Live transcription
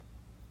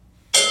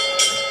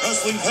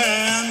wrestling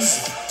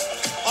fans,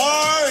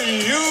 are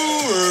you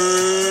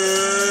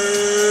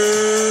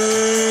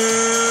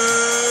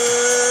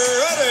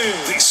ready?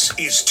 This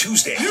is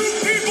Tuesday. You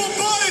people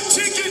bought a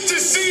ticket to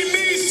see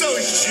me, so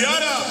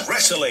shut up.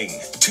 Wrestling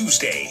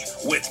Tuesday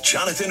with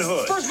Jonathan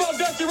Hood. First of all,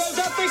 Dusty Rhodes,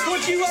 I think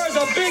what you are is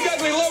a big,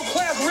 ugly,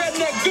 low-class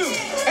redneck goof.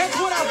 That's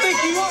what I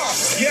think you are.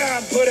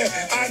 Yeah, I'm put it.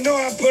 I know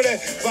I'm put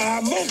it, but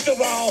I'm most of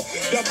all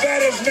the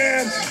baddest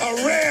man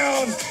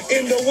around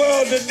in the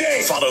world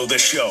today. Follow the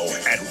show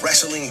at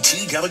Wrestling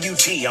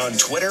TWT on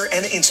Twitter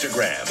and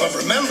Instagram. But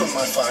remember,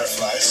 my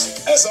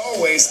fireflies, as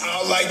always,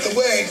 I'll light the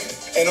way,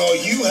 and all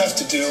you have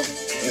to do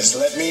is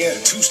let me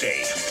in.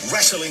 Tuesday,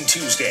 Wrestling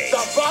Tuesday.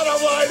 The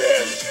bottom line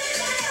is,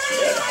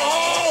 in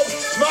all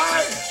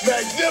my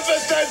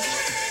magnificence,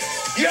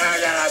 you're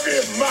gonna be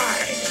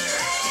mine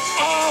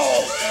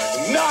all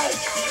night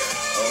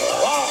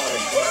long.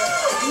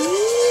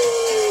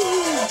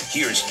 Woo!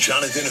 Here's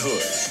Jonathan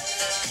Hood.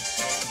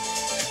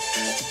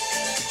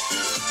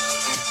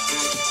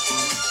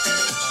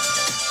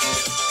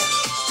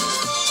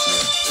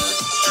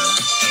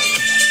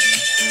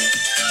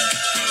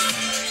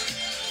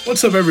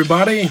 What's up,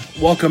 everybody?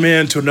 Welcome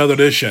in to another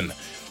edition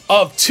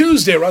of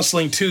Tuesday,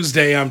 Wrestling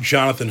Tuesday. I'm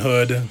Jonathan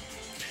Hood.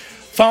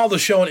 Follow the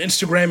show on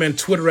Instagram and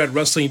Twitter at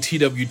Wrestling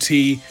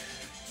TWT.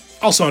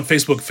 Also on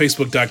Facebook,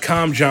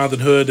 facebook.com,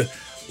 Jonathan Hood.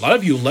 A lot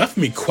of you left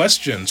me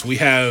questions. We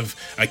have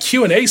a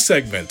Q&A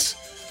segment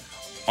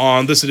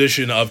on this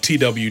edition of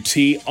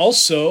TWT.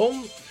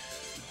 Also,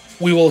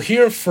 we will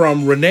hear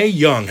from Renee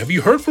Young. Have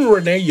you heard from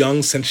Renee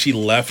Young since she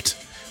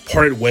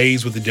parted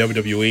ways with the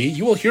WWE?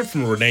 You will hear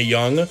from Renee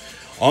Young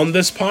on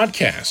this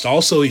podcast.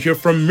 Also, you hear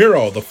from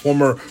Miro, the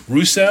former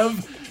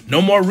Rusev.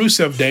 No more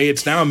Rusev Day.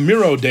 It's now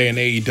Miro Day in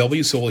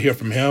AEW, so we'll hear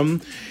from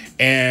him.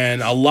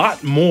 And a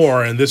lot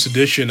more in this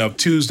edition of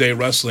Tuesday,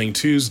 Wrestling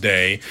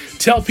Tuesday.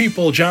 Tell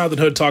people Jonathan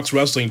Hood Talks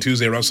Wrestling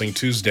Tuesday, Wrestling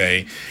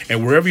Tuesday.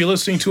 And wherever you're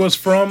listening to us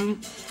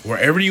from,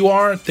 wherever you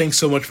are, thanks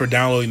so much for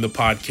downloading the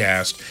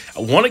podcast.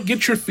 I want to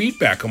get your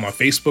feedback on my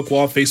Facebook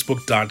wall,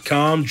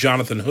 facebook.com,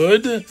 Jonathan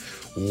Hood,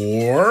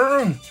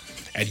 or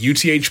at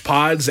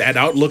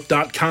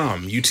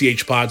uthpods@outlook.com,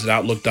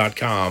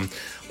 uthpods@outlook.com.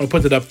 I'll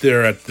put that up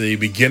there at the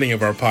beginning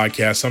of our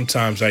podcast.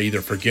 Sometimes I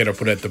either forget or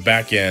put it at the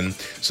back end.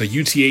 So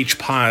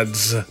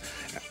uthpods,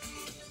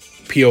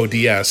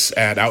 P-O-D-S,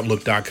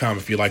 @outlook.com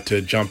if you'd like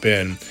to jump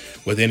in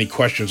with any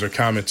questions or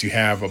comments you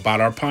have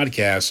about our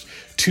podcast,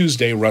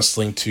 Tuesday,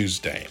 Wrestling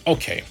Tuesday.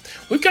 Okay,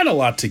 we've got a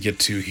lot to get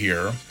to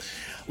here.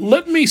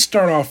 Let me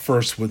start off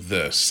first with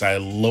this. I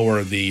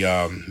lower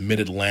the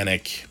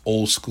mid-Atlantic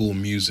old school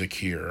music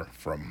here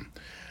from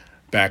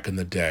back in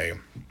the day.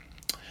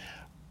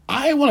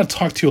 I want to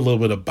talk to you a little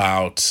bit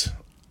about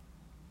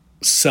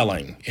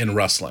selling in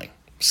wrestling.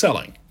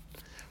 Selling. I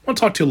want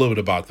to talk to you a little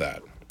bit about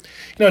that.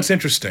 You know, it's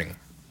interesting.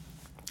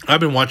 I've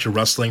been watching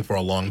wrestling for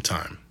a long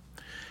time.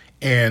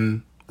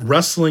 And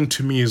wrestling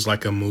to me is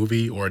like a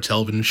movie or a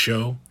television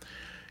show.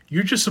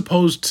 You're just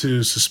supposed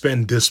to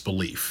suspend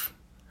disbelief.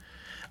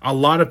 A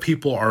lot of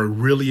people are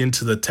really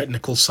into the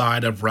technical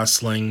side of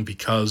wrestling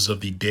because of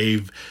the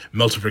Dave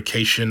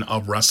Meltzerification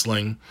of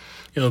wrestling.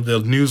 You know, the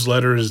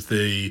newsletters,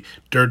 the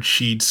dirt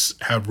sheets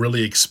have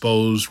really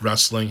exposed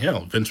wrestling.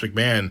 Hell, Vince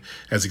McMahon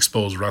has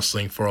exposed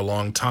wrestling for a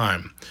long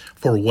time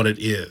for what it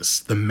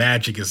is. The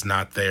magic is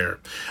not there.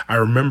 I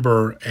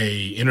remember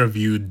a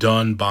interview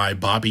done by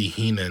Bobby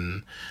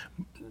Heenan.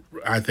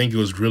 I think it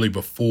was really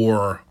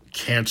before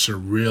cancer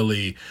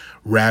really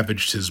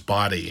ravaged his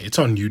body. It's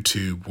on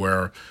YouTube,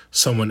 where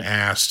someone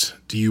asked,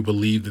 do you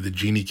believe that the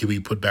genie can be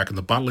put back in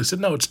the bottle? He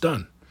said, no, it's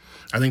done.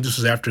 I think this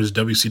was after his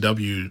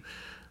WCW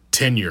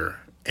tenure,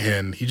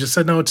 and he just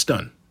said, no, it's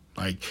done.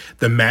 Like,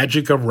 the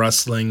magic of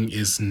wrestling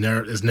is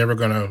never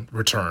going to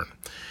return.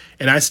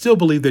 And I still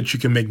believe that you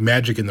can make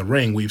magic in the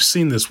ring. We've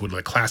seen this with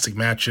like classic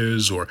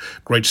matches or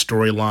great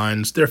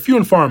storylines. They're few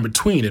and far in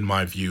between, in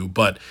my view,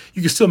 but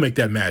you can still make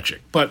that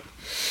magic. But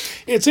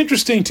it's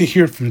interesting to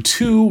hear from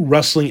two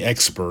wrestling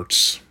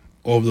experts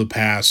over the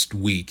past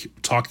week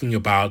talking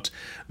about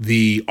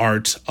the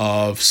art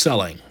of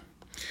selling.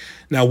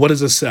 Now, what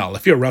is a sell?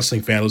 If you're a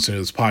wrestling fan listening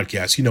to this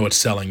podcast, you know what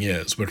selling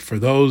is. But for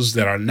those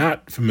that are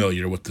not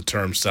familiar with the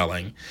term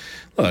selling,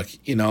 look,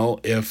 you know,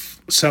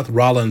 if Seth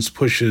Rollins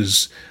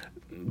punches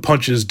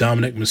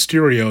Dominic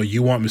Mysterio,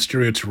 you want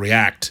Mysterio to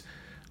react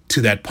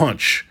to that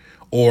punch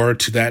or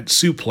to that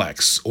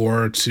suplex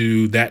or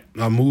to that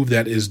move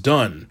that is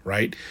done,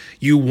 right?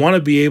 You want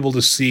to be able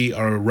to see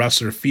a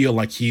wrestler feel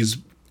like he's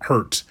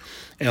hurt.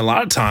 And a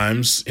lot of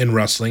times in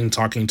wrestling,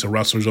 talking to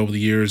wrestlers over the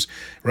years,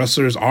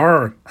 wrestlers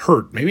are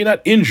hurt, maybe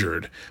not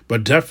injured,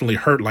 but definitely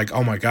hurt. Like,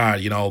 oh my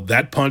God, you know,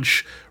 that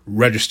punch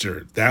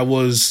registered. That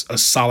was a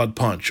solid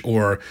punch.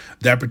 Or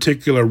that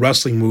particular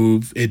wrestling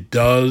move, it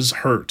does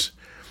hurt.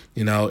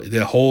 You know,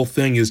 the whole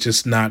thing is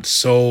just not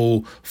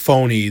so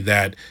phony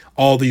that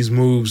all these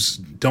moves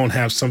don't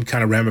have some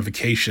kind of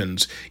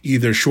ramifications,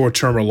 either short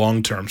term or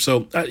long term.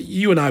 So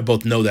you and I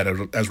both know that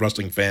as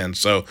wrestling fans.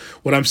 So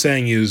what I'm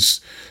saying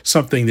is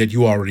something that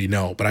you already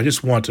know, but I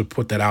just want to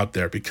put that out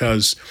there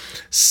because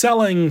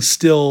selling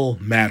still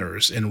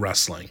matters in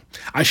wrestling.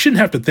 I shouldn't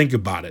have to think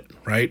about it,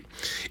 right?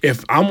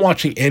 If I'm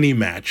watching any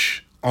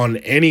match on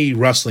any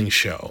wrestling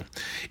show,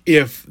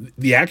 if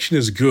the action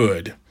is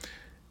good,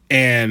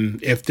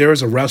 and if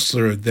there's a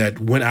wrestler that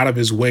went out of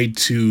his way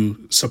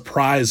to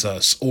surprise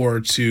us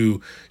or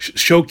to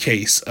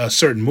showcase a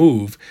certain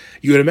move,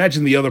 you would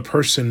imagine the other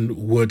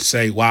person would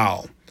say,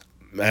 wow,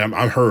 I'm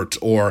hurt,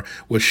 or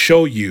would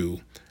show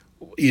you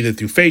either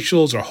through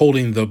facials or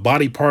holding the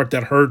body part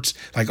that hurts,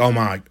 like, oh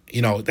my,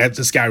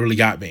 this guy really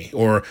got me,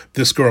 or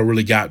this girl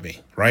really got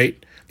me,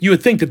 right? You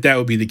would think that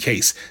would be the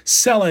case.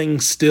 Selling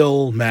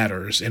still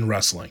matters in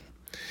wrestling.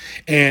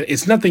 And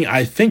it's nothing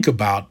I think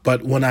about,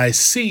 but when I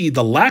see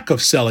the lack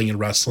of selling in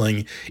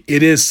wrestling,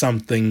 it is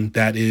something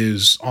that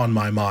is on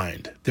my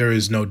mind. There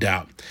is no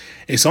doubt.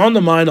 It's on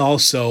the mind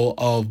also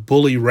of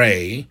Bully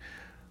Ray,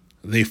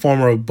 the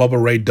former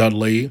Bubba Ray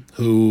Dudley,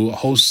 who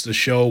hosts the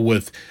show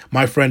with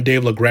my friend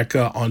Dave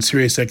LaGreca on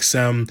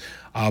SiriusXM,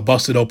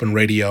 Busted Open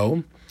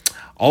Radio.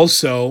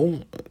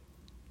 Also,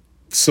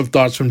 some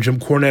thoughts from Jim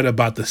Cornette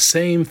about the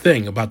same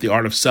thing, about the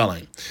art of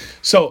selling.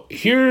 So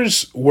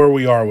here's where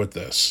we are with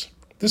this.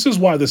 This is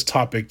why this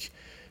topic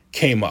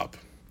came up.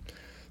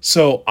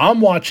 So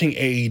I'm watching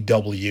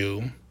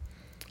AEW,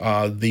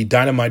 the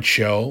Dynamite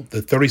show,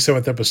 the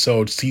 37th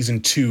episode, season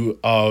 2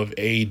 of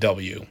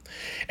AEW.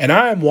 And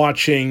I am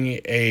watching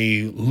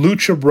a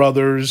Lucha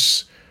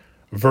Brothers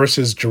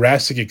versus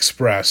Jurassic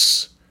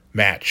Express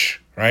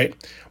match, right?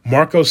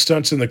 Marco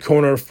Stunt's in the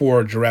corner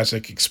for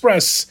Jurassic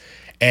Express,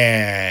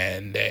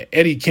 and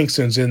Eddie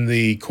Kingston's in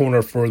the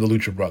corner for the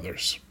Lucha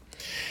Brothers.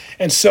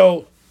 And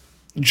so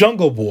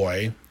Jungle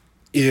Boy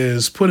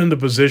is put in the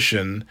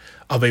position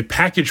of a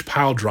package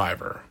pile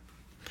driver.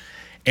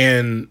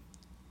 And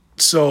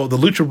so the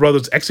Lucha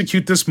Brothers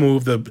execute this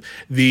move.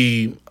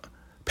 The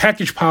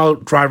package pile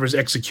drivers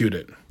execute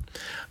it.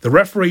 The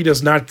referee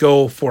does not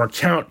go for a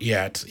count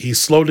yet. He's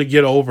slow to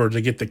get over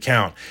to get the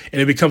count,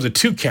 and it becomes a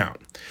 2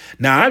 count.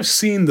 Now, I've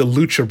seen the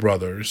Lucha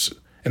Brothers,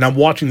 and I'm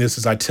watching this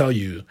as I tell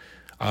you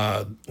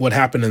what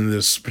happened in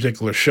this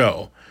particular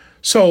show.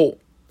 So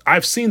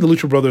I've seen the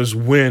Lucha Brothers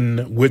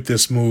win with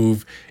this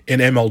move in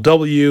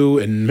MLW,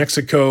 in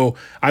Mexico.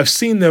 I've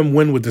seen them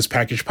win with this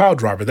package pile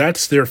driver.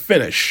 That's their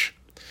finish.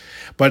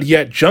 But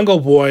yet Jungle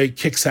Boy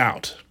kicks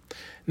out.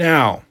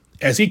 Now,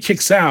 as he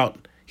kicks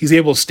out, he's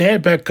able to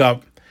stand back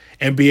up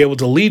and be able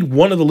to lead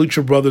one of the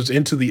Lucha Brothers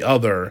into the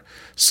other.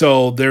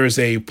 So there is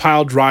a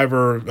pile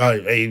driver,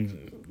 a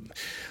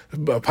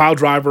pile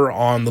driver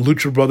on the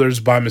Lucha Brothers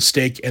by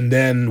mistake, and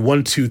then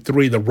 1, 2,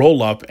 3, the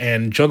roll up,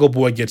 and Jungle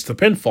Boy gets the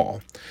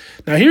pinfall.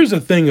 Now, here's the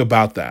thing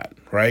about that,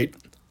 right?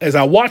 As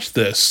I watch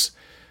this,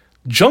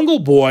 Jungle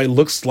Boy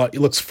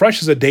looks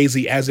fresh as a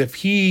daisy, as if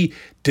he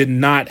did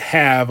not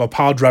have a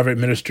pile driver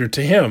administered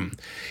to him.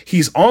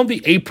 He's on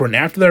the apron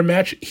after their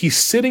match. He's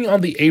sitting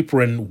on the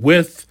apron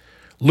with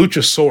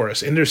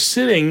Luchasaurus, and they're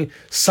sitting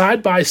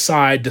side by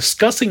side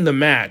discussing the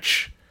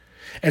match.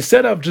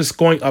 Instead of just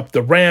going up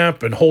the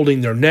ramp and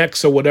holding their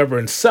necks or whatever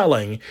and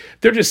selling,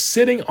 they're just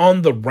sitting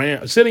on the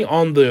ramp, sitting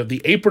on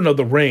the apron of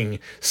the ring,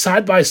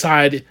 side by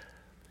side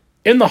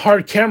in the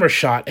hard camera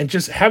shot, and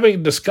just having a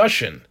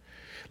discussion.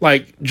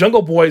 Like,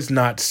 Jungle Boy's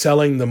not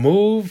selling the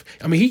move.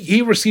 I mean,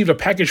 he received a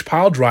package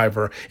pile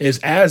driver. It's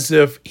as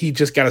if he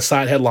just got a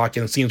side headlock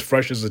and seems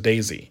fresh as a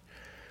daisy.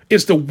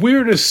 It's the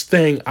weirdest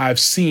thing I've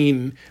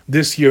seen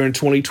this year in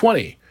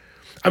 2020.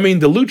 I mean,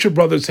 the Lucha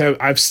Brothers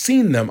I've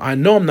seen them. I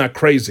know I'm not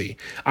crazy.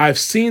 I've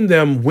seen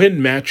them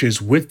win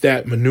matches with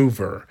that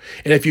maneuver.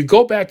 And if you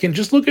go back and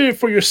just look at it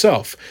for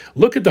yourself,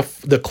 look at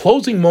the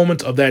closing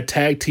moments of that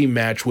tag team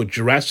match with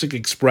Jurassic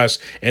Express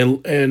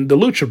and the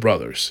Lucha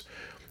Brothers.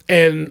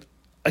 And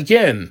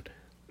again,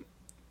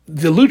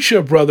 the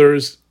Lucha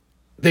Brothers,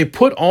 they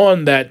put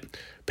on that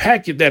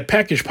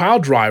package pile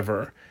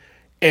driver,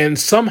 and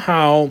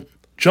somehow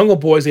Jungle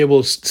Boy is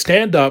able to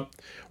stand up,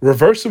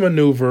 reverse a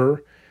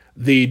maneuver.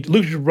 The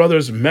Lucha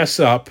Brothers mess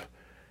up,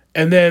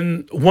 and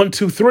then 1,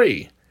 2,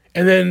 3.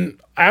 And then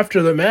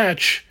after the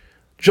match,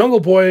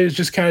 Jungle Boy is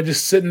just kind of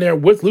just sitting there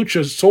with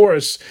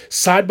Luchasaurus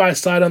side by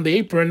side on the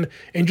apron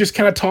and just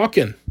kind of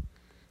talking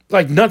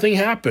like nothing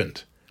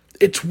happened.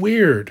 It's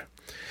weird.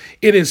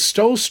 It is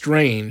so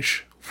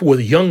strange for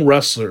the young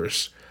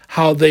wrestlers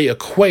how they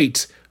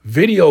equate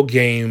video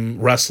game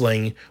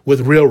wrestling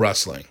with real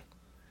wrestling.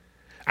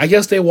 I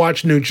guess they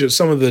watch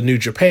some of the New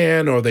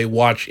Japan, or they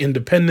watch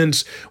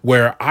Independence,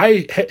 where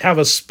I have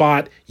a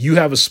spot, you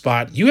have a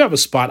spot, you have a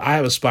spot, I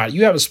have a spot,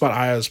 you have a spot,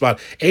 I have a spot,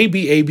 A,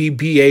 B, A, B,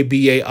 B, A,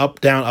 B, A, up,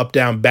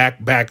 down,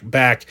 back,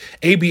 back,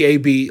 A, B, A,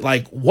 B.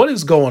 Like, what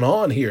is going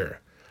on here?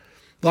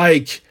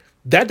 Like,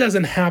 that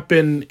doesn't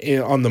happen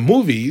on the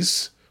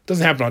movies,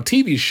 doesn't happen on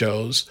TV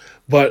shows,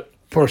 but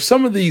for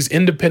some of these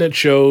independent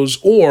shows,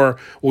 or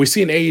what we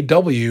see in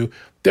AEW,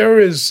 there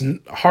is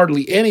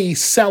hardly any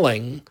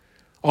selling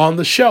on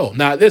the show.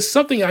 Now, there's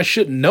something I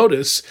shouldn't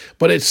notice,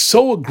 but it's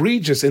so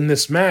egregious in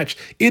this match.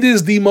 It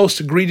is the most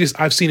egregious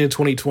I've seen in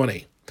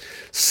 2020.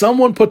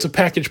 Someone puts a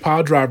package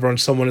pile driver on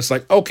someone. It's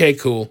like, okay,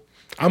 cool.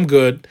 I'm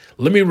good.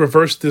 Let me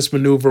reverse this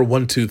maneuver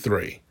 1, 2,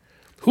 3.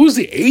 Who's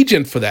the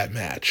agent for that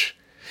match?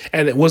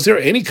 And was there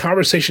any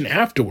conversation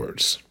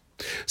afterwards?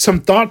 Some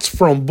thoughts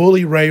from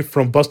Bully Ray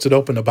from Busted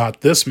Open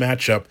about this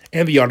matchup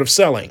and the art of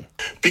selling.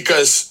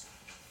 Because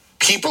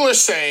people are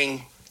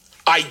saying,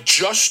 I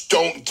just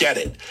don't get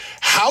it.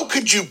 How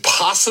could you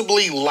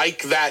possibly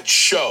like that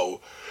show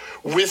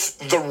with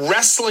the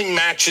wrestling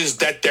matches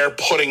that they're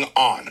putting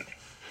on?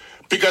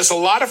 Because a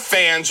lot of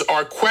fans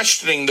are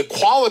questioning the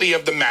quality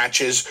of the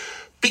matches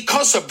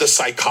because of the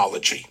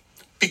psychology,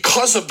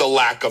 because of the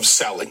lack of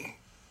selling.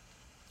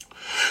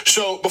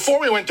 So before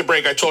we went to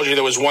break, I told you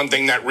there was one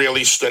thing that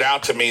really stood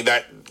out to me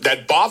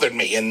that bothered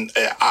me. And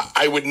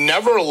I would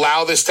never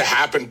allow this to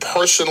happen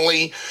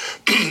personally,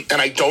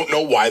 and I don't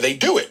know why they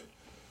do it.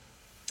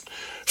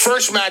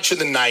 First match of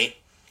the night,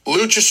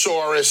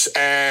 Luchasaurus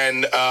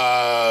and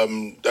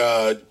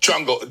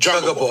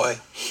Jungle Boy.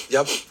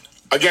 Yep.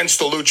 Against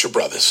the Lucha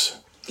Brothers.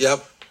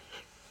 Yep.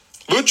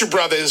 Lucha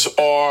Brothers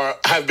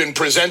have been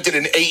presented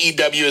in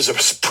AEW as a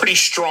pretty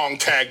strong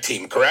tag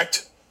team,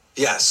 correct?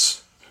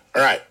 Yes.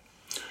 All right.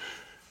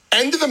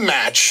 End of the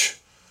match,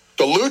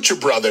 the Lucha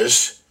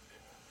Brothers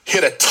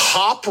hit a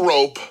top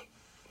rope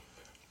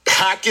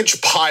package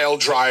pile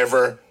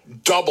driver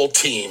double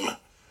team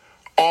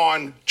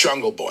on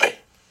Jungle Boy.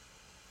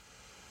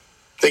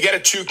 They get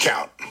a 2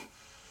 count.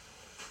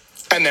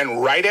 And then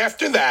right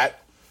after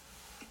that,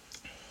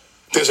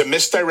 there's a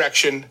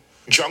misdirection.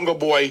 Jungle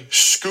Boy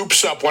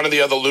scoops up one of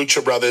the other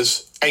Lucha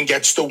Brothers and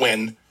gets the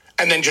win,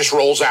 and then just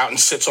rolls out and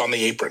sits on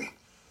the apron.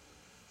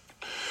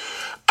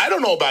 I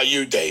don't know about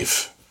you,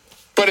 Dave,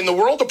 but in the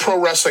world of pro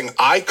wrestling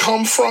I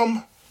come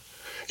from,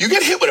 you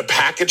get hit with a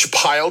package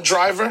pile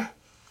driver,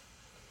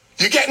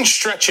 you're getting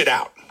stretch it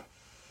out.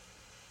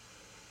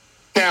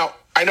 Now,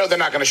 I know they're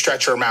not going to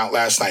stretch her out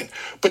last night,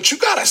 but you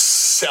got to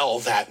sell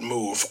that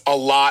move a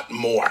lot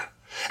more.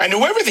 And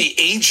whoever the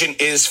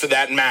agent is for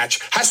that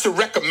match has to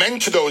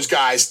recommend to those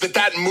guys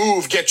that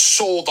move gets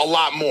sold a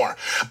lot more.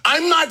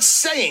 I'm not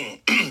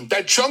saying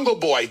that Jungle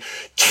Boy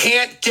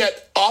can't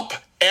get up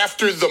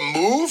after the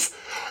move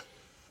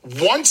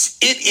once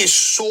it is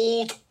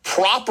sold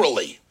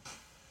properly.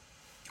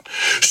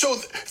 So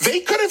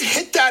they could have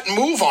hit that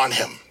move on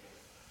him.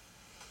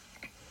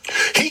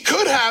 He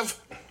could have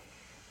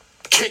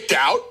kicked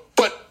out,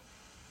 but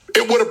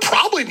it would have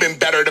probably been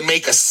better to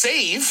make a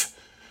save,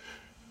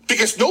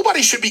 because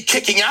nobody should be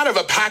kicking out of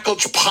a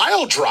package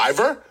pile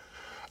driver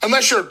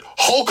unless you're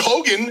Hulk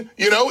Hogan,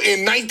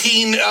 in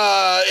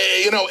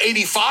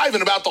 1985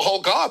 and about to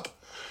Hulk up.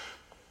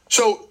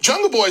 So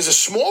Jungle Boy is a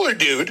smaller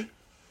dude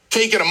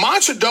taking a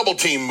monster double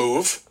team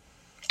move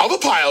of a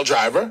pile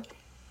driver.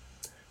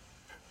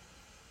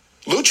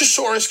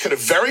 Luchasaurus could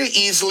have very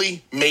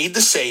easily made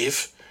the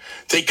save.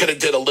 They could have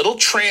did a little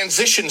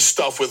transition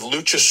stuff with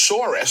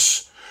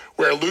Luchasaurus,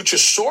 where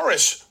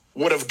Luchasaurus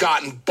would have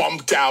gotten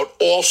bumped out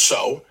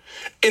also.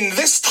 In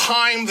this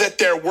time that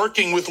they're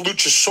working with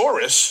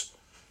Luchasaurus,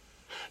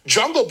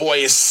 Jungle Boy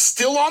is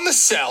still on the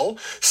cell.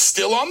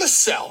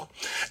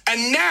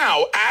 And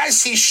now,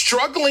 as he's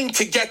struggling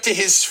to get to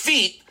his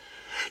feet,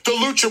 the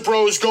Lucha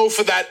Bros go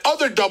for that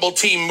other double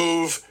team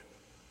move.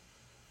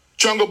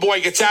 Jungle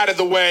Boy gets out of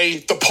the way.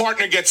 The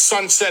partner gets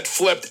sunset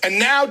flipped. And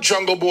now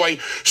Jungle Boy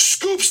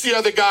scoops the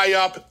other guy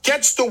up,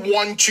 gets the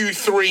 1, 2,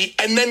 3,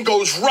 and then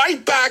goes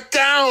right back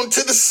down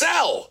to the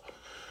cell.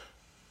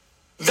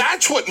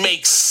 That's what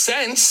makes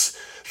sense.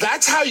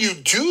 That's how you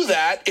do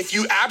that if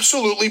you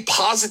absolutely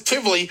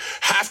positively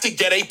have to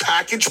get a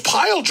package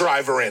pile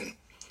driver in.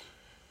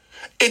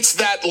 It's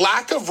that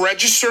lack of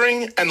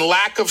registering and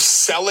lack of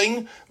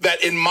selling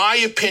that, in my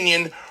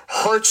opinion,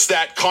 hurts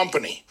that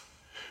company.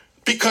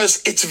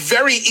 Because it's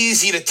very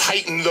easy to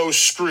tighten those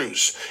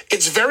screws.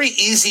 It's very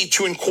easy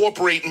to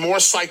incorporate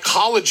more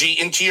psychology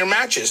into your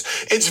matches.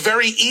 It's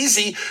very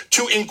easy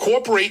to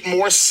incorporate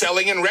more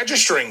selling and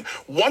registering.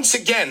 Once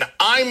again,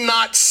 I'm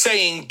not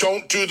saying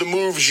don't do the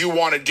moves you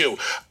want to do.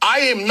 I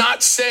am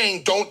not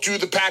saying don't do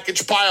the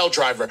package pile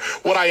driver.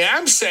 What I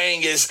am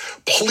saying is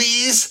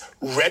please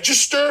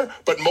register,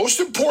 but most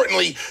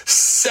importantly,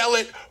 sell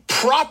it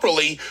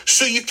properly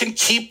so you can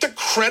keep the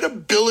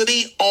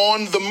credibility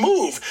on the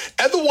move.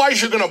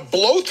 Otherwise, you're going to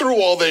blow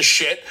through all this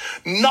shit.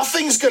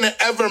 Nothing's going to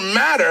ever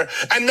matter.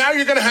 And now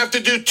you're going to have to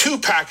do 2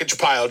 package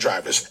pile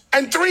drivers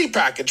and 3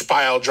 package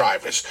pile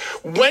drivers.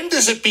 When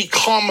does it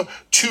become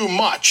too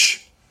much?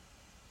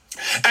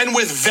 And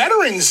with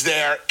veterans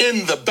there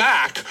in the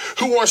back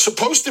who are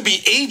supposed to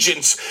be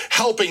agents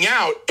helping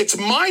out, it's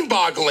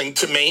mind-boggling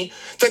to me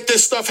that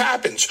this stuff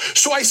happens.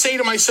 So I say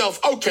to myself,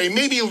 okay,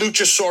 maybe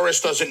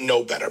Luchasaurus doesn't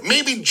know better.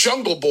 Maybe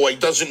Jungle Boy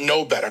doesn't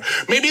know better.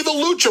 Maybe the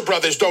Lucha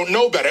Brothers don't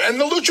know better. And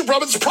the Lucha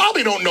Brothers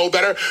probably don't know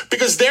better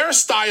because their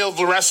style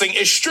of wrestling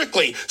is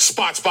strictly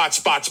spot, spot,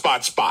 spot,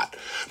 spot, spot.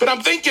 But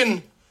I'm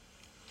thinking,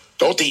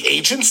 don't the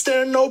agents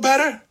there know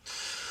better?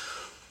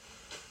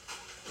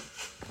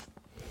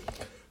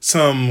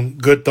 Some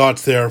good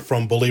thoughts there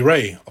from Bully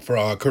Ray, for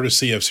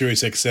courtesy of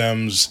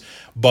SiriusXM's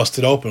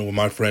Busted Open with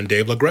my friend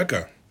Dave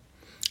LaGreca.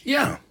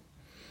 Yeah.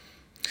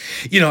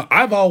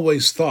 I've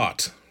always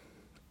thought,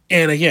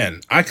 and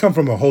again, I come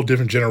from a whole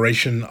different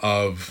generation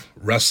of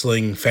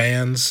wrestling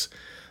fans,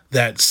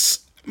 that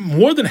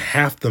more than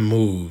half the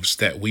moves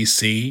that we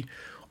see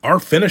are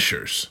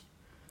finishers.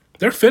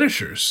 They're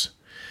finishers.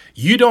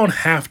 You don't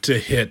have to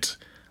hit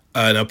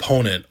an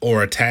opponent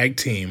or a tag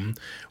team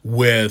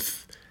with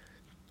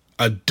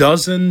a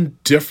dozen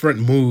different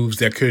moves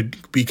that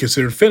could be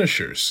considered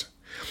finishers.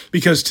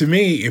 Because to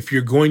me, if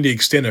you're going to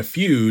extend a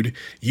feud,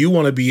 you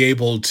want to be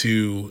able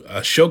to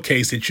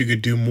showcase that you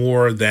could do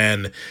more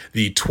than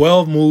the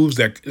 12 moves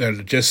that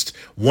are just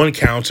 1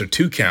 counts or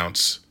 2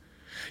 counts.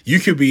 You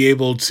could be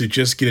able to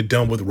just get it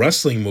done with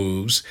wrestling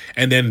moves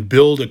and then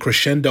build a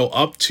crescendo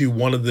up to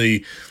one of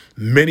the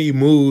many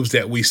moves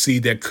that we see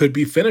that could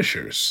be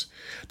finishers.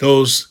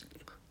 Those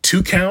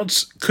 2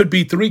 counts could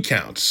be 3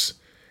 counts.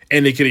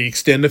 And it could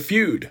extend a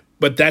feud,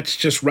 but that's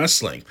just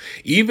wrestling.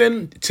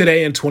 Even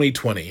today in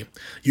 2020,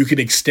 you can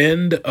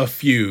extend a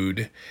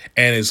feud,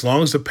 and as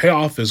long as the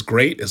payoff is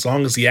great, as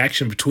long as the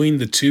action between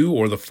the 2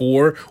 or the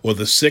 4 or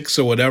the 6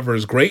 or whatever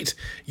is great,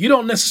 you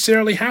don't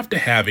necessarily have to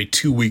have a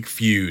 2-week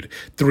feud,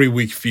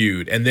 3-week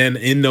feud, and then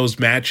in those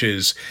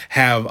matches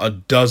have a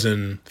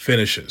dozen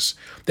finishes.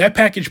 That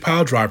package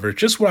pile driver,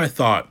 just what I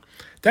thought.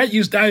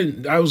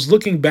 I was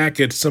looking back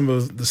at some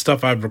of the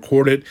stuff I've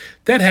recorded.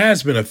 That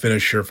has been a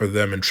finisher for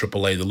them in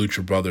AAA, the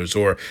Lucha Brothers,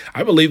 or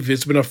I believe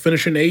it's been a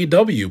finisher in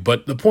AEW.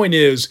 But the point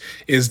is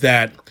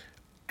that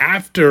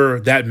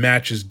after that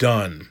match is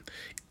done,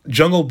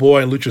 Jungle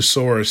Boy and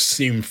Luchasaurus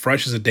seem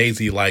fresh as a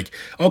daisy, like,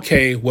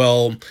 okay,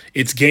 well,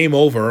 it's game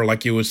over,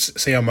 like you would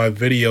say on my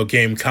video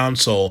game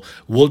console.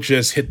 We'll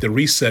just hit the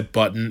reset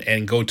button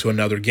and go to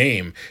another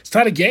game. It's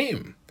not a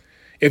game,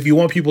 if you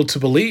want people to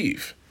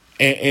believe.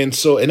 And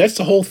that's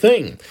the whole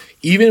thing.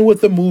 Even with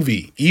the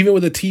movie, even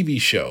with a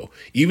TV show,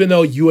 even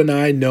though you and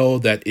I know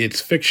that it's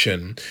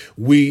fiction,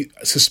 we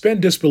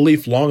suspend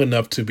disbelief long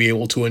enough to be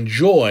able to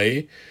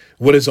enjoy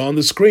what is on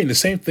the screen. The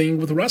same thing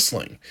with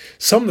wrestling.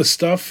 Some of the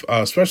stuff,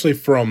 especially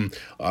from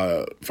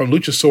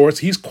Luchasaurus,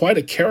 he's quite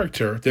a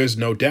character, there's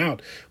no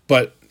doubt,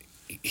 but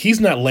he's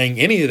not laying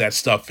any of that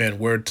stuff in,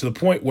 where to the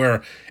point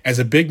where, as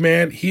a big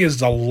man, he is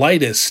the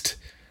lightest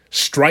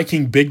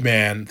striking big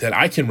man that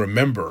I can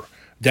remember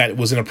that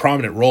was in a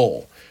prominent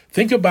role.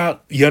 Think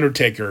about The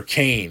Undertaker,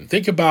 Kane.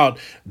 Think about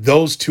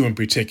those two in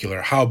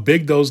particular, how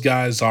big those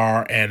guys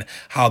are and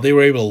how they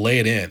were able to lay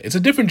it in. It's a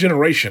different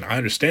generation, I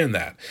understand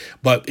that,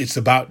 but it's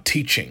about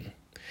teaching.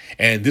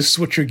 And this is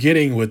what you're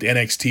getting with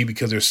NXT,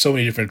 because there's so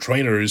many different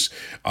trainers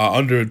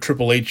under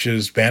Triple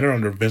H's banner,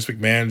 under Vince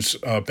McMahon's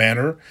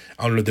banner,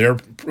 under their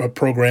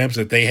programs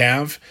that they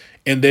have.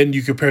 And then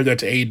you compare that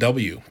to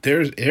AEW.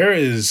 There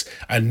is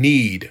a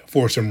need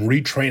for some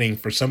retraining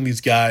for some of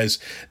these guys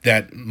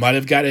that might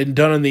have gotten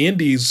done in the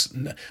indies,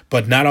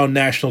 but not on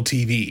national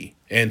TV.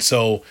 And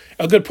so,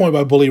 a good point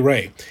by Bully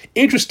Ray.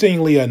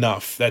 Interestingly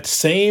enough, that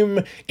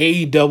same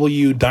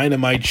AEW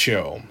Dynamite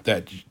show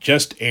that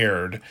just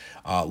aired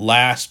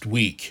last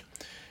week,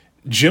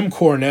 Jim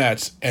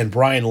Cornette and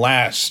Brian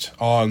Last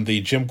on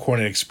the Jim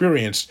Cornette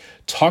Experience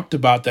talked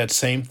about that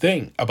same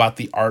thing, about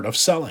the art of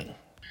selling.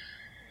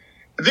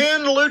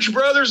 Then the Lucha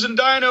Brothers and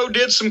Dino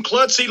did some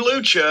klutzy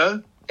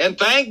lucha, and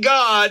thank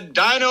God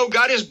Dino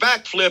got his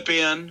backflip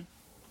in.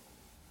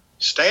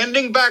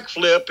 Standing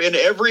backflip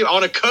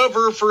on a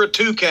cover for a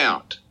 2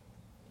 count.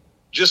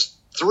 Just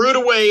threw it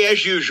away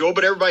as usual,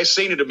 but everybody's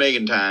seen it a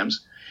million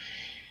times.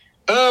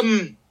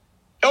 And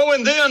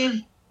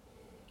then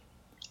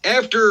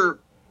after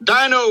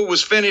Dino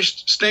was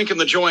finished stinking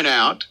the joint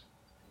out,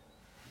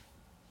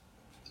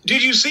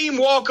 did you see him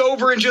walk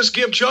over and just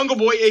give Jungle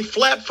Boy a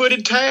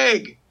flat-footed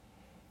tag?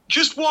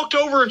 Just walked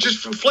over, just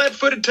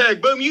flat-footed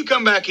tag. Boom, you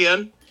come back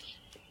in.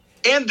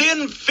 And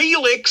then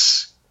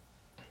Felix,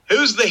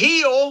 who's the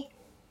heel,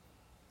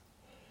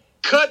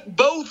 cut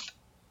both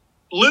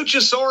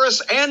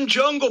Luchasaurus and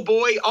Jungle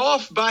Boy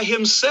off by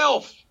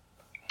himself.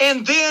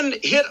 And then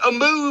hit a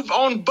move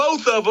on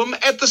both of them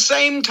at the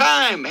same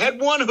time.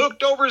 Had one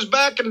hooked over his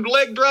back and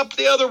leg dropped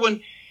the other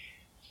one.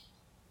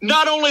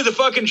 Not only the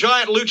fucking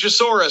giant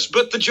Luchasaurus,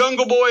 but the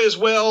Jungle Boy as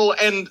well.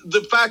 And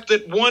the fact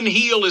that one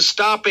heel is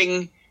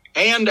stopping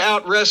and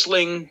out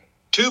wrestling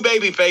 2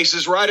 baby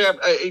faces right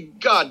after.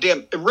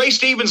 Goddamn. Ray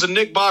Stevens and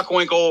Nick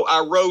Bockwinkel,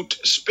 I wrote,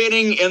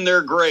 spinning in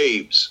their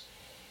graves.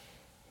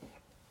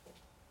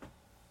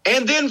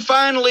 And then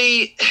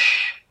finally,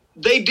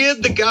 they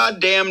did the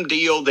goddamn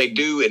deal they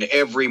do in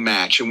every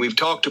match, and we've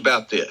talked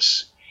about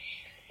this.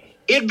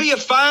 It'd be a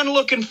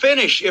fine-looking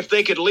finish if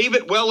they could leave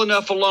it well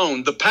enough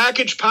alone. The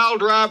package pile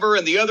driver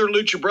and the other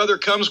Lucha Brother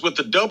comes with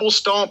the double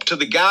stomp to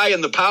the guy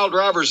in the pile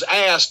driver's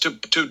ass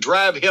to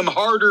drive him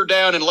harder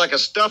down in like a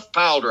stuffed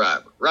pile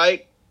driver,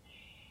 right?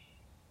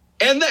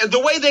 And the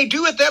way they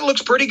do it, that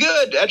looks pretty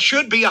good. That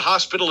should be a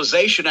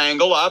hospitalization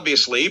angle,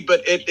 obviously,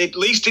 but at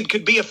least it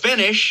could be a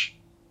finish.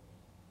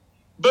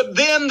 But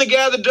then the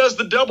guy that does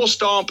the double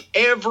stomp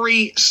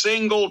every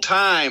single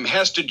time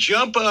has to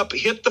jump up,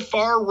 hit the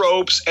far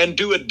ropes, and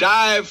do a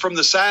dive from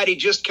the side he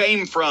just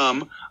came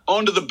from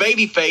onto the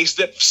babyface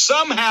that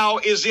somehow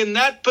is in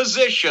that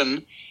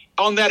position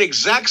on that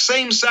exact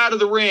same side of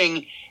the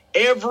ring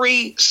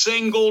every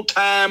single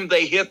time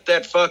they hit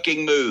that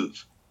fucking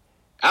move.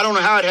 I don't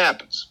know how it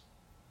happens.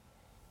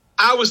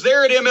 I was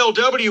there at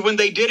MLW when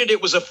they did it.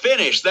 It was a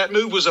finish. That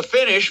move was a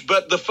finish,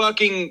 but the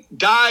fucking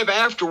dive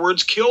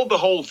afterwards killed the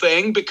whole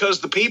thing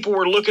because the people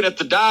were looking at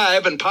the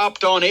dive and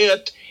popped on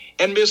it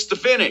and missed the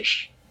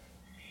finish.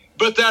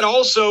 But that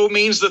also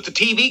means that the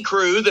TV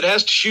crew that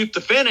has to shoot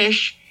the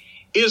finish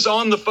is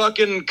on the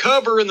fucking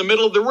cover in the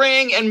middle of the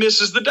ring and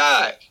misses the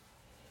dive.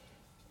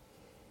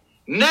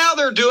 Now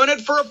they're doing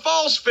it for a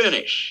false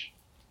finish.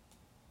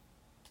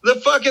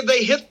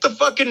 They hit the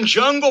fucking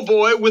Jungle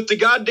Boy with the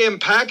goddamn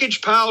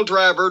package pile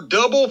driver,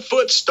 double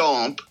foot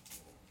stomp,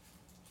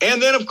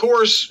 and then, of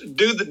course,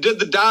 did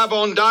the dive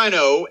on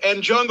Dino,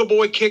 and Jungle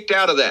Boy kicked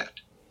out of that.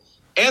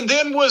 And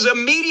then was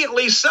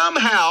immediately,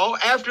 somehow,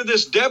 after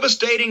this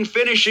devastating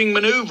finishing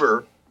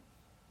maneuver,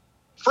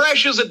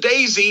 fresh as a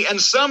daisy, and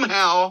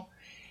somehow,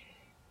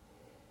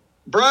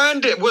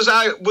 Brian, did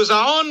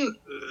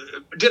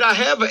I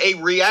have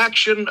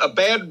a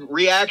bad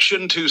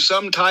reaction to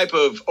some type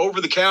of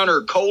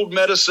over-the-counter cold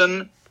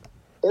medicine?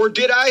 Or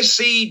did I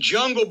see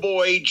Jungle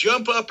Boy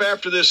jump up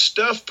after this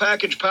stuffed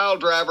package pile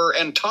driver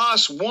and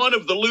toss one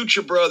of the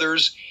Lucha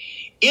Brothers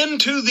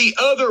into the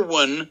other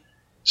one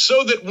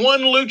so that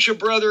one Lucha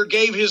Brother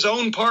gave his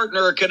own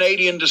partner a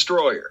Canadian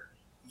destroyer?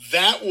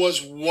 That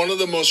was one of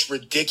the most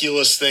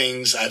ridiculous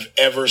things I've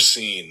ever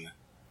seen.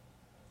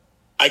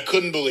 I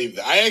couldn't believe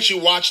that. I actually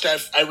watched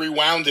that. I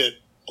rewound it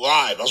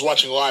live. I was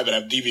watching live and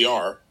I have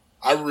DVR.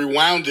 I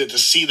rewound it to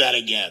see that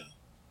again.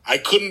 I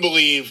couldn't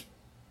believe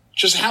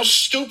just how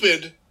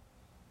stupid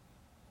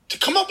to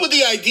come up with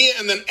the idea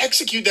and then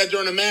execute that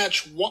during a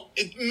match.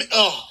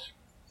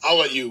 I'll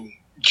let you.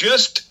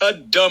 Just a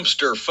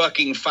dumpster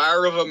fucking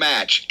fire of a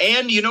match.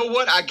 And you know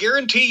what? I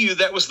guarantee you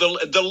that was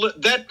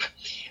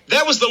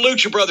that was the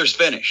Lucha Brothers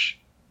finish.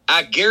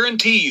 I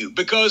guarantee you,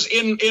 because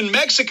in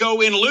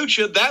Mexico, in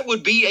Lucha, that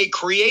would be a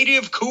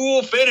creative,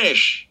 cool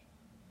finish.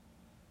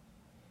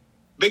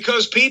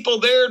 Because people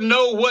there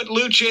know what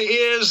Lucha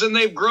is, and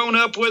they've grown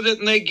up with it,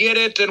 and they get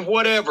it, and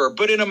whatever.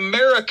 But in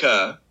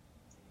America,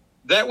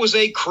 that was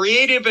a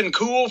creative and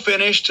cool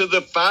finish to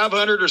the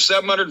 500 or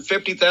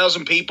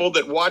 750,000 people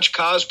that watch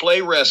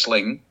cosplay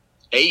wrestling,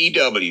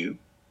 AEW.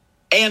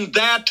 And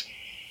that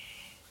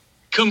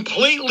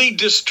completely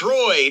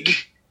destroyed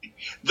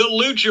the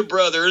Lucha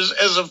Brothers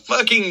as a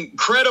fucking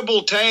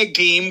credible tag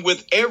team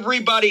with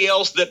everybody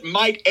else that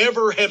might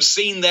ever have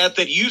seen that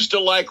used to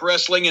like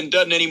wrestling and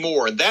doesn't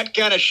anymore. That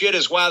kind of shit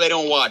is why they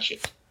don't watch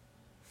it.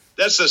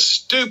 That's the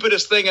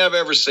stupidest thing I've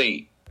ever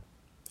seen.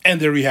 And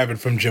there we have it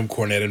from Jim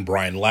Cornette and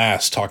Brian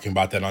Last talking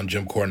about that on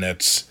Jim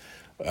Cornette's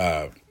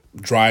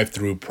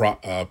drive-through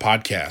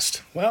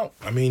podcast. Well,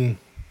 I mean,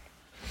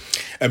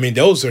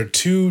 those are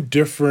two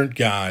different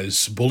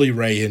guys, Bully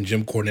Ray and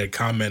Jim Cornette,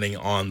 commenting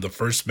on the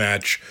first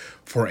match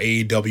for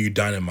AEW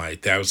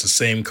Dynamite. That was the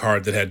same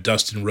card that had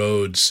Dustin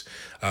Rhodes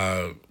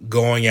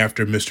going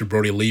after Mr.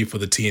 Brody Lee for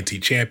the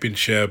TNT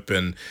Championship,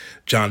 and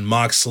Jon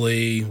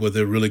Moxley with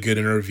a really good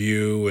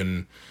interview,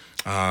 and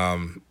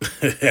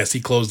as he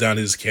closed down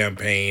his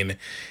campaign.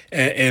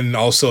 And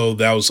also,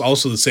 that was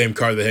also the same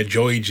card that had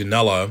Joey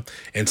Janela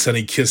and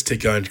Sonny Kiss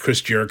take on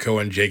Chris Jericho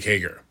and Jake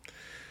Hager.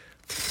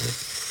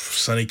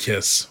 Sonny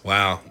Kiss.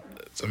 Wow.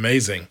 It's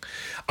amazing.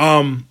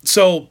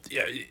 So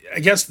I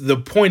guess the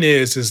point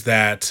is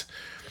that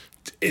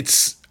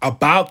it's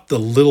about the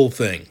little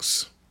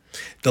things.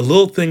 The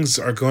little things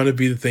are going to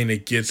be the thing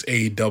that gets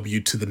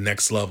AEW to the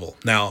next level.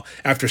 Now,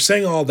 after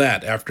saying all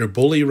that, after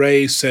Bully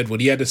Ray said what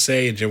he had to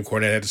say and Jim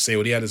Cornette had to say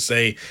what he had to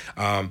say,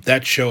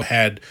 that show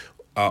had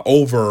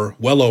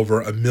well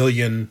over 1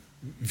 million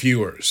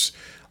viewers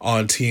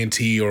on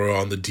TNT or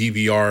on the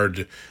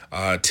DVR'd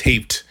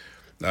taped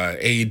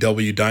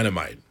AEW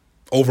Dynamite.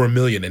 Over 1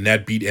 million, and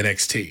that beat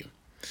NXT.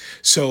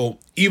 So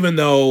even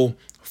though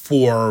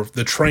for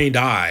the trained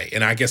eye,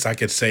 and I guess I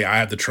could say I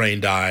have the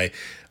trained eye,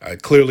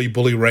 clearly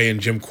Bully Ray and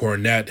Jim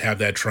Cornette have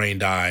that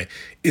trained eye,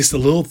 it's the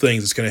little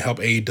things that's going to help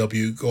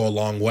AEW go a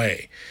long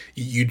way.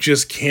 You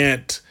just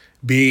can't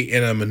be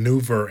in a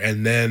maneuver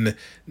and then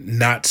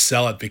not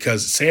sell it,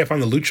 because say if I'm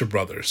the Lucha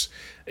Brothers,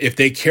 if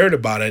they cared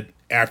about it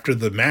after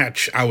the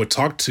match, I would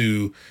talk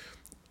to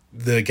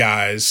the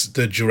guys,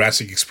 the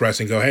Jurassic Express,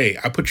 and go, hey,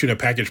 I put you in a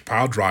package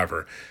pile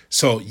driver,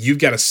 so you've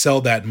got to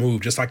sell that move.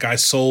 Just like I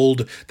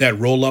sold that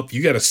roll up,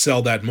 you got to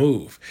sell that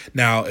move.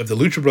 Now, if the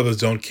Lucha Brothers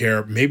don't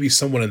care, maybe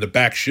someone in the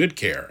back should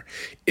care.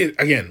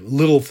 Again,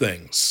 little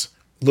things.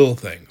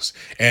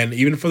 And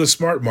even for the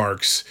smart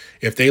marks,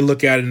 if they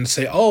look at it and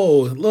say,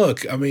 oh,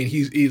 look, I mean,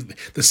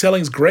 the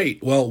selling's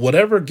great. Well,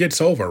 whatever gets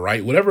over,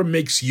 right? Whatever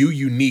makes you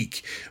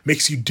unique,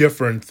 makes you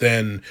different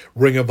than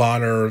Ring of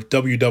Honor,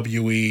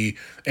 WWE,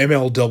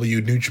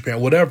 MLW, New Japan,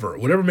 whatever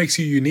makes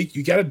you unique,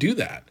 you got to do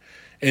that.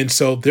 And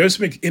so there's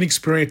some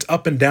inexperience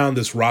up and down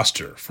this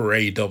roster for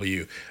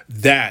AEW.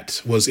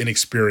 That was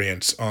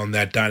inexperience on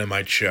that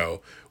Dynamite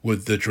show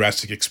with the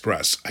Jurassic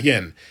Express.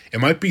 Again, it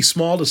might be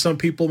small to some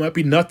people, it might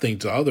be nothing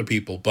to other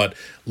people, but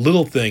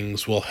little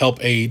things will help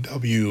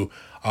AEW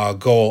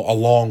go a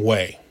long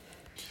way.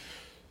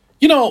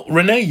 You know,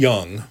 Renee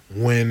Young,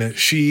 when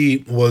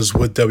she was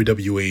with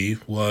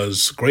WWE,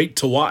 was great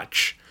to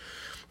watch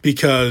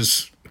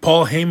because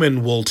Paul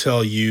Heyman will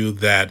tell you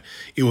that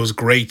it was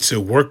great to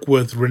work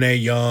with Renee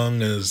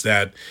Young, is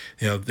that,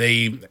 you know,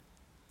 they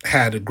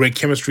had a great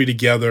chemistry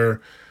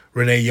together.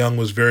 Renee Young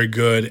was very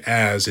good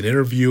as an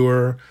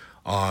interviewer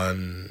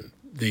on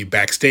the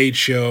backstage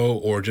show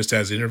or just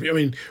as an interview. I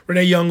mean,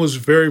 Renee Young was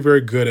very,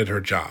 very good at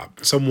her job.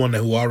 Someone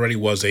who already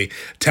was a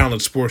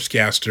talented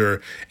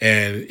sportscaster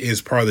and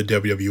is part of the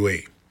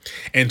WWE.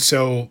 And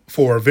so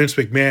for Vince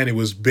McMahon, it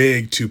was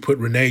big to put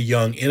Renee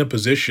Young in a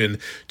position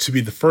to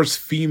be the first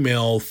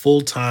female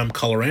full-time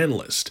color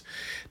analyst.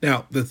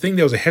 Now, the thing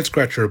that was a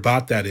head-scratcher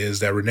about that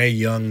is that Renee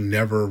Young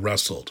never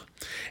wrestled.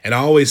 And I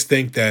always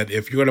think that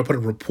if you're going to put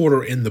a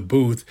reporter in the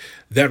booth,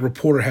 that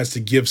reporter has to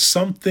give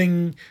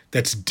something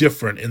that's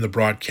different in the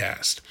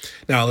broadcast.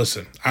 Now,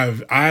 listen,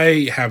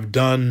 I have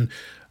done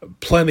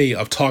plenty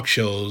of talk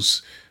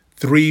shows,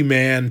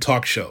 3-man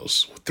talk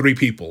shows, 3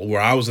 people,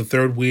 where I was the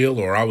third wheel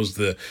or I was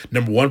the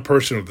number 1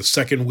 person or the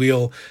second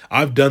wheel.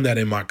 I've done that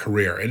in my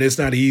career, and it's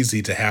not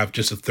easy to have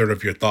just a third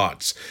of your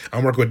thoughts.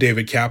 I'm working with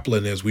David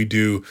Kaplan as we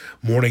do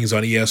mornings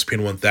on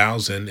ESPN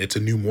 1000. It's a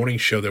new morning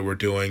show that we're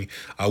doing.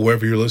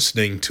 Wherever you're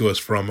listening to us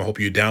from, I hope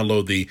you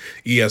download the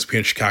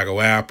ESPN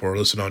Chicago app or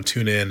listen on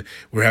TuneIn.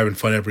 We're having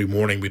fun every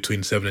morning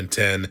between 7 and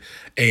 10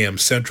 a.m.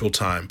 Central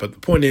Time. But the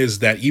point is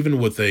that even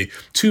with a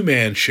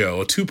 2-man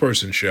show, a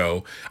 2-person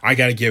show, I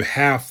got to give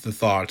half the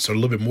thoughts or a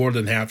little bit more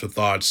than half the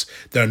thoughts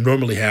that I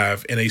normally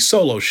have in a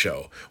solo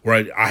show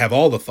where I have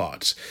all the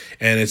thoughts.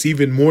 And it's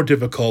even more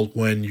difficult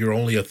when you're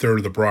only a third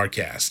of the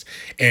broadcast.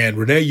 And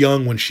Renee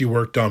Young, when she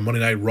worked on Monday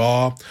Night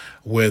Raw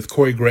with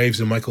Corey Graves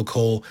and Michael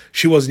Cole,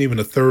 she wasn't even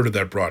a third of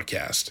that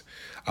broadcast.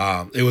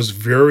 It was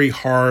very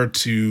hard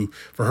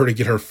for her to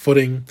get her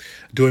footing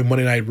doing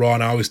Monday Night Raw,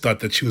 and I always thought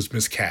that she was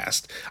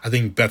miscast. I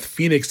think Beth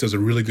Phoenix does a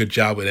really good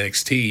job with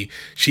NXT.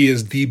 She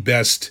is the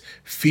best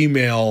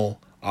female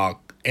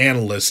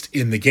analyst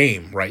in the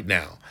game right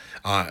now.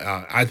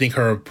 I think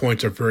her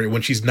points are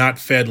when she's not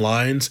fed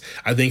lines,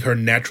 I think her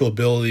natural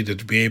ability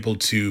to be able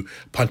to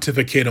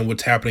pontificate on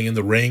what's happening in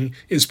the ring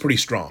is pretty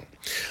strong.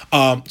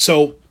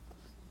 So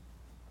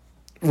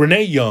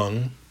Renee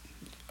Young,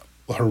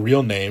 her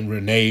real name,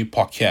 Renee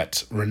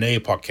Paquette. Renee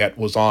Paquette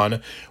was on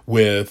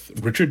with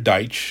Richard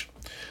Deitch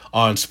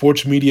on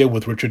Sports Media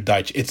with Richard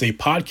Deitch. It's a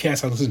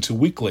podcast I listen to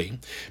weekly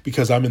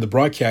because I'm in the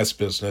broadcast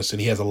business, and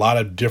he has a lot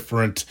of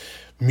different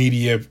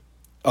media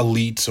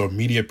elites or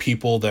media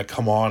people that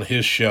come on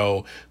his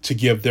show to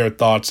give their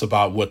thoughts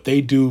about what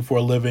they do for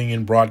a living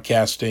in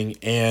broadcasting,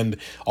 and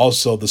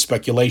also the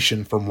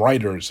speculation from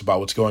writers about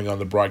what's going on in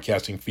the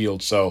broadcasting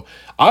field. So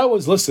I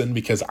always listen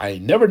because I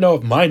never know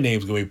if my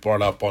name's going to be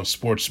brought up on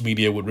Sports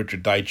Media with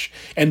Richard Deitch.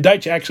 And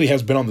Deitch actually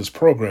has been on this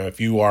program. If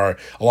you are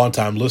a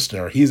longtime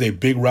listener, he's a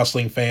big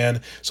wrestling fan.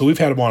 So we've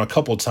had him on a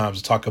couple of times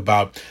to talk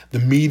about the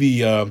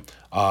media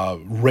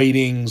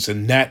ratings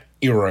and that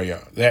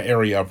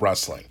area of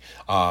wrestling,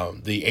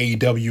 the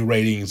AEW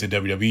ratings, the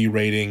WWE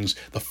ratings,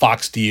 the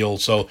Fox deal.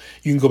 So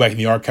you can go back in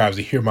the archives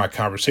to hear my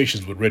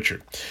conversations with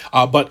Richard.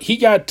 But he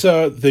got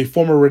the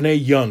former Renee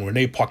Young,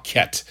 Renee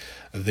Paquette,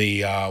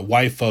 the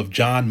wife of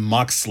Jon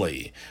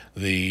Moxley,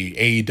 the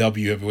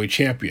AEW heavyweight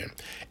champion.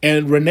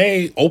 And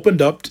Renee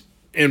opened up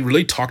and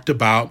really talked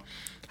about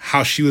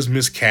how she was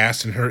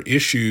miscast and her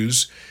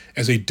issues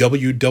as a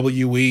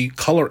WWE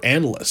color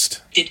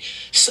analyst.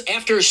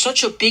 After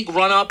such a big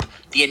run-up,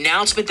 the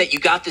announcement that you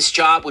got this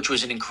job, which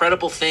was an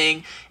incredible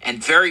thing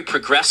and very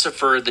progressive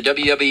for the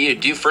WWE to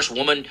do, first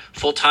woman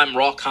full-time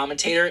Raw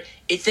commentator,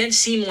 it then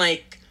seemed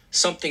like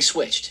something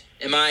switched.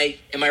 Am I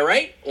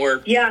right?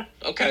 Or yeah.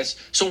 Okay.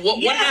 So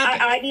what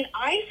happened? I mean,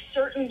 I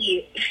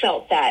certainly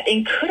felt that.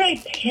 And could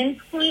I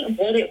pinpoint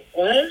what it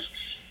was?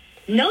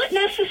 Not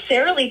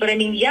necessarily, but I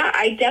mean, yeah,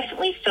 I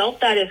definitely felt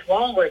that as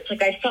well, where it's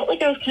like I felt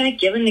like I was kind of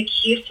given the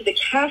keys to the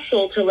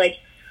castle to like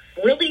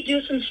really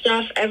do some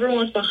stuff. Everyone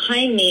was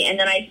behind me. And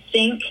then I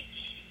think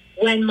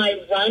when my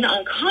run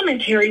on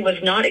commentary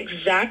was not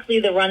exactly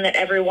the run that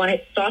everyone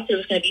had thought it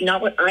was going to be,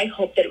 not what I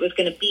hoped that it was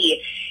going to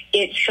be,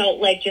 it felt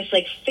like just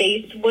like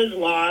faith was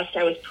lost.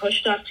 I was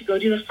pushed off to go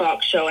do the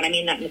Fox show. And I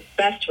mean that in the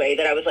best way,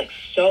 that I was like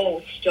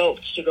so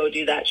stoked to go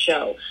do that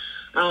show.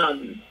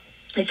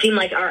 It seemed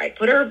like, all right,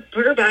 put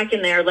her back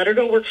in there, let her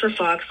go work for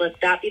Fox, let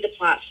that be the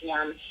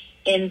platform.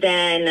 And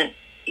then,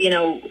 you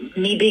know,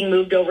 me being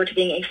moved over to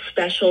being a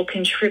special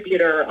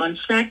contributor on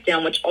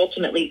SmackDown, which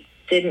ultimately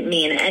didn't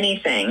mean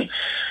anything.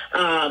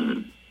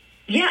 I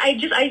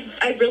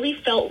really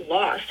felt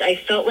lost. I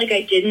felt like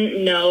I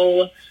didn't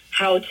know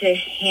how to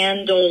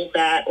handle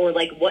that or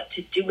like what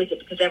to do with it,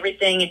 because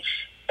everything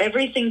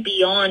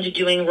beyond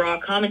doing Raw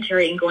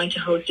commentary and going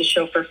to host a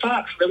show for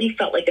Fox really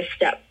felt like a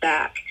step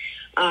back.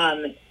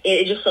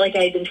 It just felt like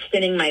I had been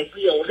spinning my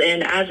wheels.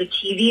 And as a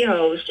TV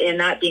host, and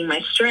that being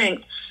my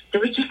strength,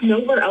 there was just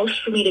nowhere else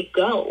for me to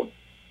go.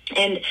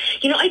 And,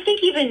 I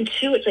think even,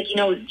 too, it's like,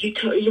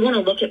 you want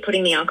to look at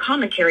putting me on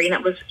commentary, and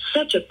that was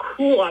such a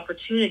cool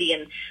opportunity.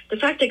 And the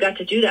fact I got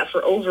to do that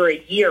for over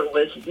a year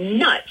was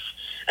nuts,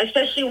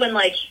 especially when,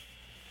 like,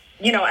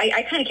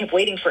 I kind of kept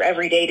waiting for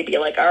every day to be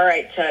like, all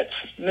right, Toots,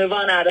 move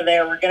on out of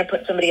there. We're going to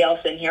put somebody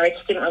else in here. I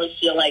just didn't really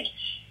feel like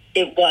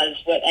it was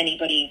what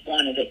anybody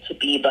wanted it to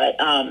be, but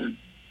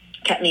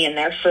kept me in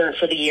there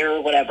for the year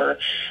or whatever.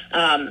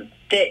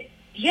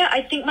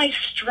 I think my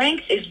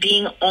strength is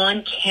being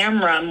on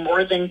camera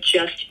more than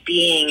just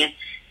being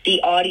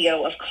the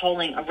audio of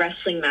calling a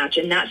wrestling match.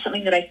 And that's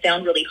something that I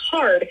found really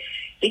hard,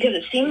 because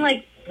it seemed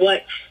like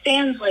what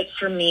fans liked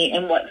for me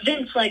and what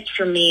Vince liked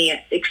for me,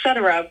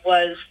 etc.,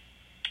 was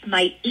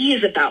my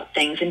ease about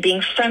things and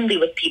being friendly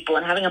with people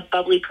and having a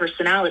bubbly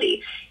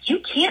personality. You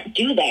can't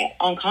do that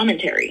on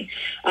commentary.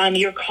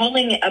 You're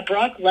calling a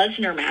Brock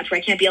Lesnar match where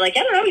I can't be like,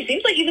 I don't know, he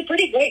seems like he's a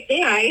pretty great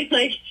guy.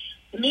 Like,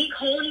 me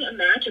calling a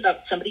match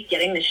about somebody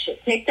getting the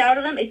shit kicked out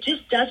of them, it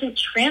just doesn't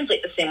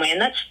translate the same way, and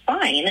that's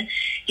fine.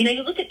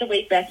 You look at the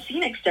way Beth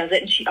Phoenix does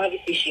it, and she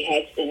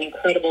has an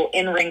incredible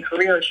in-ring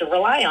career to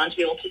rely on to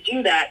be able to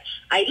do that.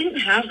 I didn't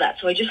have that,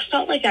 so I just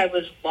felt like I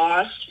was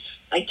lost.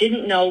 I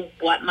didn't know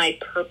what my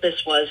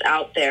purpose was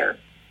out there.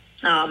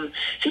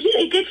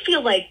 It did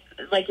feel like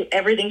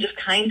everything just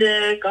kind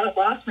of got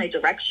lost. My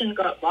direction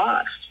got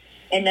lost.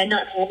 And then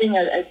not having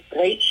a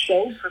great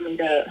show for me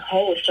to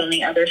host on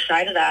the other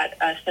side of that,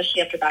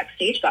 especially after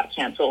Backstage got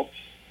canceled,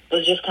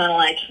 was just kind of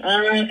like,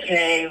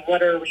 okay,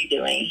 what are we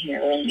doing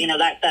here? And,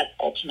 that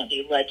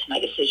ultimately led to my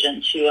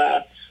decision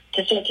to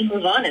start to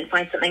move on and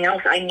find something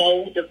else. I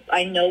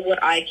know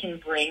what I can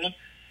bring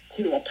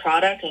to a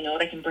product. I know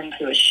what I can bring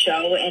to a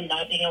show, and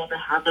not being able to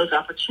have those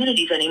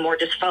opportunities anymore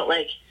just felt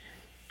like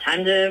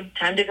time to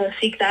go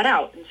seek that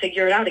out and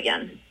figure it out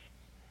again.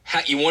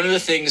 One of the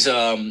things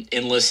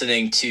in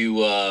listening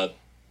to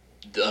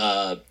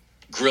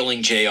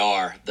Grilling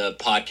JR, the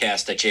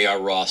podcast that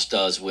JR Ross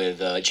does with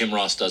Jim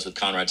Ross does with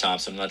Conrad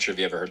Thompson. I'm not sure if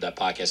you ever heard that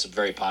podcast. It's a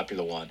very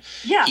popular one.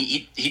 Yeah.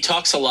 He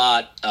talks a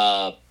lot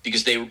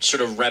because they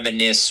sort of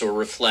reminisce or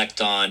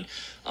reflect on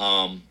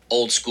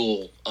old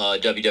school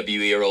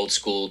WWE or old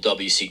school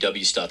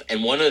WCW stuff.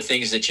 And one of the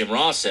things that Jim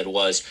Ross said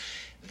was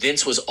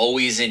Vince was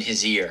always in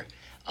his ear.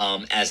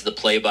 As the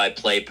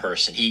play-by-play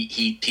person.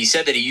 He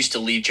said that he used to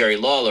leave Jerry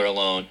Lawler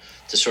alone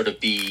to sort of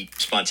be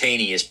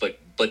spontaneous, but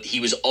he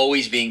was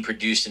always being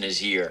produced in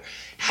his ear.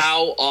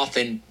 How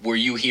often were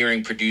you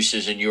hearing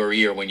producers in your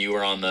ear when you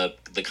were on the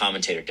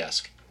commentator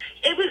desk?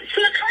 It was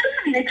kind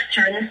of a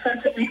mixture in the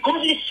sense that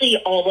obviously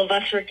all of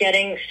us are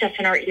getting stuff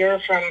in our ear,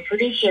 from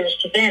producers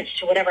to Vince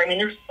to whatever. I mean,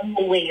 there's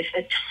always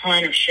a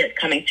ton of shit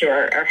coming through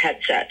our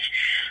headsets.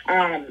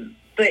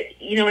 But,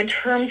 in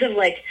terms of,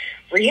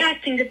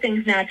 reacting to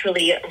things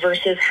naturally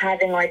versus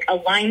having, a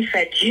line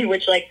fed to you,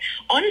 which,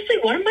 honestly,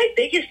 one of my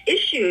biggest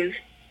issues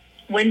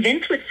when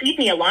Vince would feed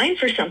me a line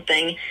for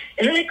something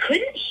is that I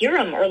couldn't hear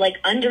him or,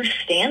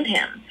 understand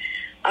him.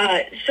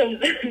 So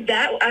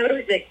that I would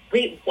always be like,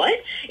 wait, what?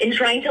 And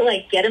trying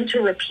to, get him to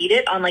repeat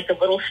it on, the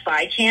little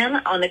spy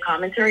cam on the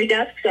commentary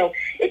desk. So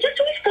it just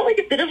always felt like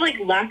a bit of,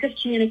 lack of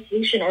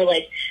communication, or,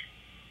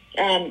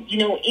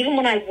 even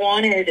when I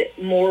wanted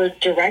more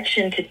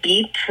direction to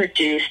be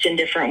produced in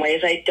different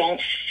ways, I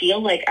don't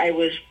feel like I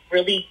was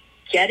really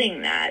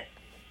getting that.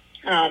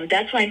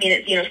 That's why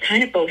it's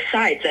kind of both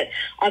sides. That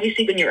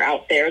obviously when you're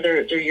out there,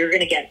 you're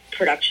going to get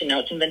production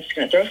notes and Vince is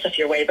going to throw stuff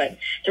your way. But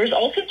there was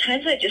also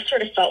times I just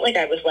sort of felt like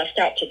I was left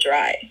out to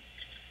dry.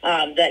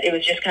 That it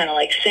was just kind of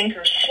sink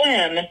or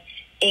swim,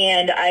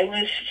 and I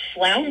was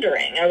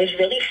floundering. I was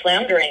really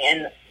floundering,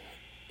 and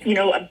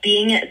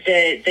being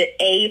the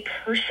A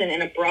person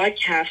in a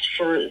broadcast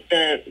for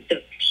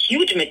the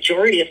huge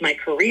majority of my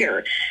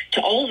career,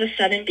 to all of a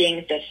sudden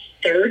being the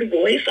third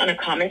voice on a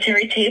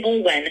commentary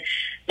table when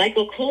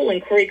Michael Cole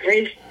and Corey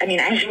Graves,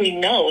 as we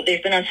know,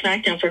 they've been on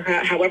SmackDown for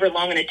however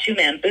long in a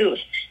two-man booth.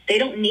 They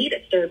don't need a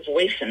third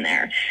voice in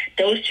there.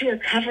 Those two are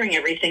covering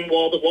everything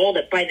wall to wall,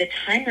 that by the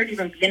time there'd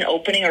even be an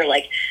opening, or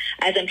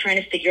as I'm trying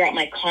to figure out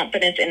my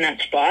confidence in that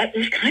spot,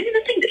 there's kind of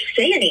nothing to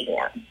say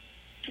anymore.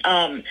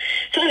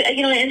 So I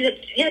ended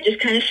up, just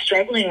kind of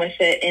struggling with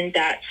it in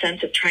that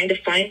sense of trying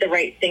to find the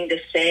right thing to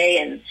say.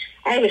 And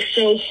I was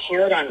so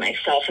hard on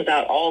myself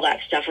about all that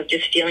stuff, of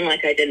just feeling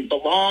like I didn't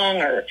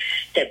belong, or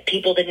that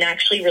people didn't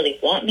actually really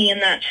want me in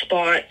that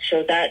spot.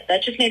 So that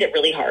just made it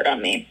really hard on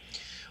me.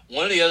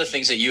 One of the other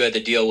things that you had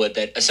to deal with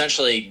that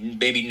essentially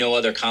maybe no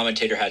other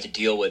commentator had to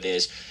deal with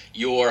is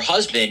your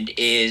husband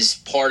is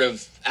part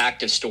of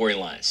active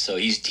storylines. So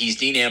he's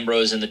Dean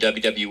Ambrose in the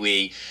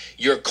WWE.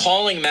 You're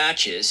calling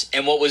matches,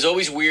 and what was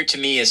always weird to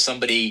me as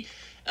somebody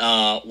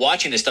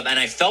watching this stuff, and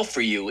I felt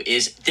for you,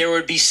 is there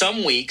would be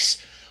some weeks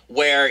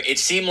where it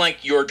seemed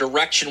like your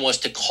direction was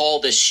to call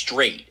this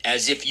straight,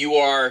 as if you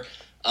are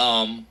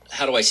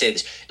how do I say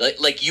this?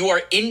 Like you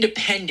are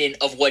independent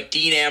of what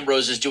Dean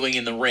Ambrose is doing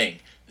in the ring.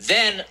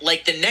 Then,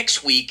 the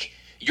next week,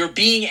 you're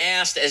being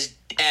asked as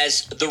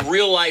the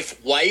real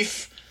life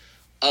wife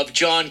of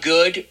John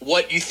Good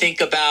what you think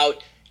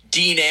about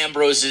Dean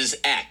Ambrose's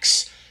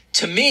ex.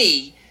 To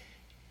me,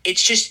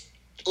 it's just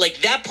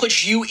like that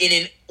puts you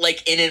in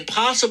an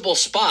impossible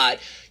spot.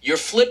 You're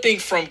flipping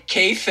from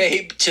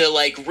kayfabe to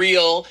like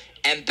real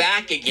and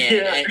back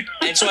again,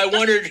 and so I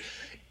wondered.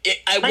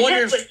 My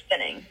head was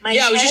spinning.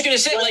 I was just gonna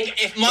say,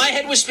 like, if my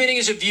head was spinning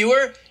as a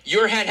viewer,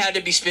 your head had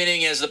to be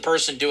spinning as the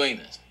person doing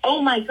this.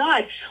 Oh my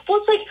God! Well,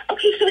 it's like,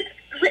 okay, so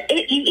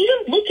you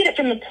even look at it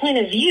from the point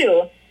of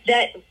view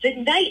that the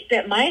night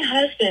that my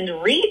husband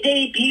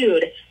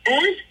re-debuted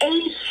as a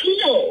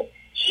heel,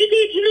 he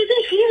debuted as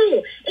a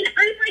heel, and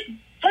I'm like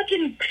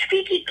fucking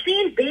squeaky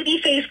clean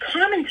babyface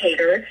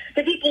commentator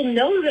that people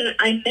know that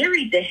I'm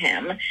married to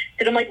him,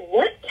 that I'm like,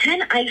 what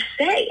can I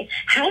say?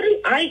 How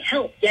do I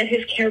help get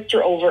his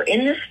character over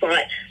in this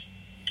spot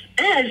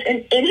as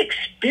an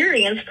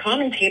inexperienced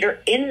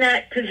commentator in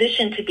that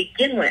position to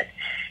begin with?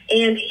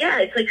 And yeah,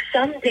 it's like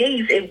some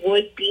days it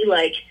would be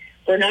like,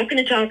 we're not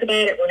going to talk about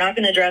it, we're not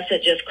going to address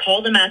it, just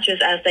call the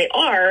matches as they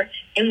are,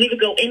 and we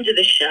would go into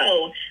the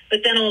show.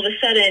 But then all of a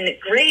sudden,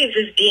 Graves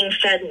is being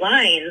fed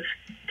lines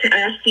to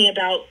ask me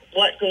about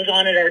what goes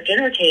on at our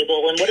dinner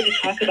table and what do we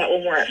talk about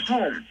when we're at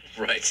home.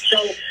 Right.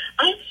 So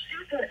I'm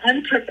super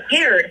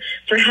unprepared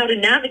for how to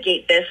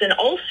navigate this, and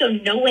also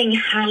knowing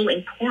how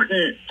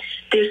important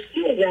this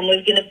heel run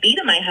was going to be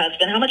to my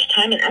husband, how much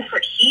time and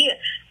effort he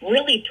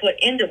really put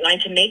into wanting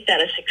to make that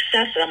a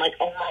success. And I'm like,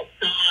 oh my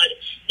God,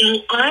 you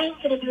know, I'm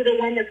going to be the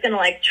one that's going to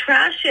like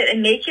trash it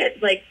and make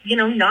it like, you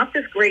know, not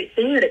this great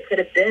thing that it could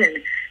have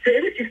been. So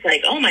it was just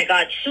like, oh my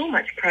God, so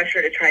much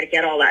pressure to try to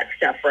get all that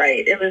stuff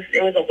right. It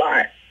was a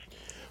lot.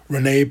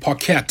 Renee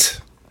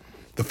Paquette,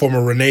 the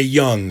former Renee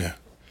Young,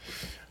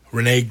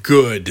 Renee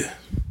Good,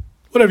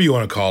 whatever you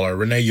want to call her.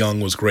 Renee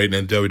Young was great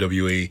in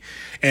WWE,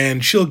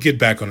 and she'll get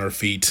back on her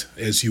feet,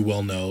 as you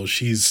well know.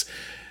 She's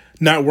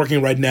not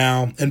working right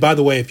now. And by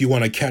the way, if you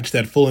want to catch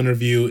that full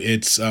interview,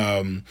 it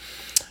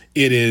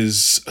is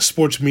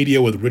Sports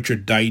Media with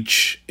Richard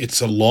Deitch.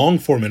 It's a long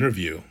form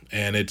interview,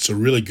 and it's a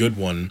really good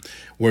one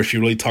where she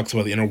really talks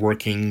about the inner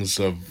workings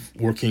of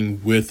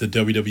working with the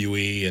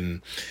WWE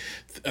and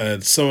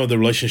some of the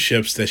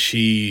relationships that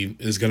she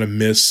is going to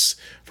miss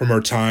from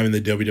her time in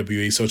the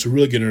WWE. So it's a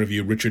really good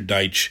interview. Richard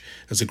Deitch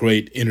has a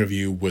great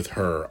interview with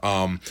her.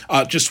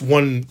 Just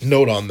one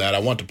note on that. I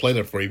want to play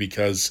that for you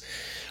because,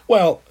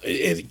 well,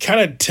 it kind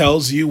of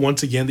tells you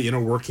once again the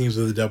inner workings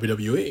of the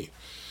WWE.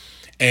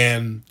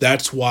 And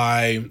that's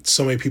why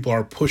so many people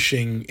are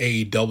pushing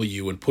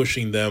AEW and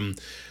pushing them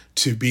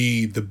to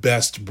be the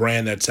best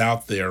brand that's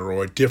out there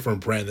or a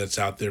different brand that's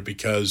out there,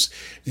 because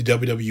the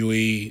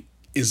WWE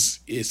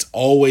is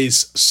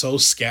always so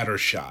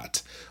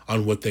scattershot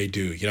on what they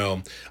do. You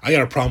know, I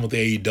got a problem with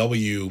the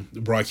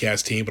AEW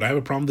broadcast team, but I have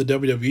a problem with the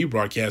WWE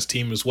broadcast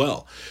team as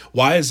well.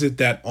 Why is it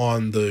that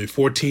on the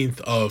 14th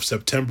of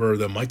September,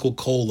 that Michael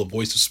Cole, the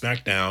voice of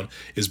SmackDown,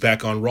 is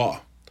back on Raw?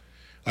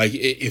 Like,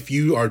 if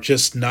you are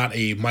just not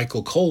a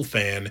Michael Cole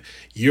fan,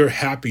 you're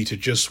happy to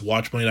just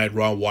watch Monday Night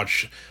Raw,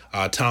 watch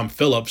Tom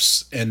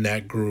Phillips and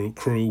that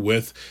crew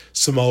with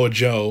Samoa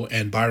Joe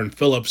and Byron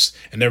Phillips,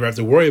 and never have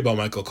to worry about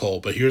Michael Cole.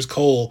 But here's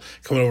Cole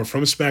coming over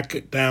from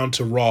SmackDown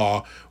to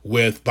Raw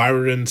with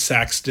Byron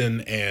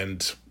Saxton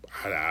and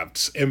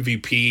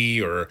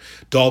MVP or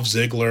Dolph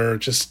Ziggler.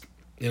 Just,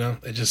 you know,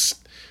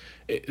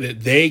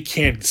 they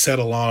can't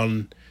settle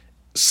on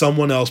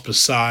someone else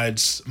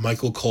besides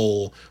Michael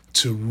Cole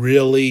to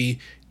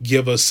really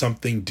give us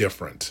something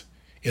different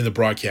in the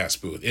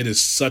broadcast booth. It is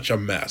such a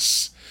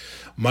mess.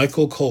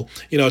 Michael Cole,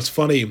 you know, it's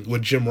funny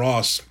with Jim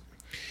Ross.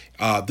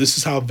 This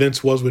is how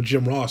Vince was with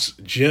Jim Ross.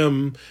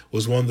 Jim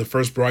was one of the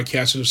first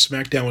broadcasters of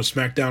SmackDown when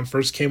SmackDown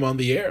first came on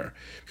the air,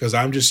 because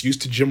I'm just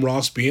used to Jim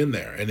Ross being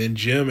there. And then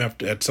Jim,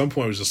 at some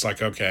point, was just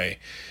like, okay,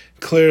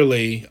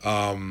 clearly,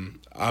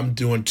 I'm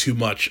doing too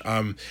much.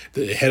 I'm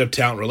the head of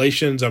talent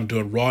relations. I'm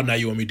doing Raw. Now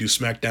you want me to do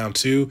SmackDown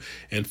too?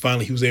 And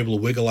finally he was able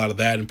to wiggle out of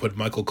that and put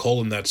Michael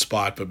Cole in that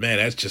spot. But man,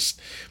 it's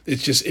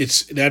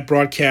that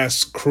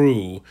broadcast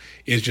crew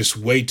is just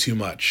way too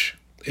much.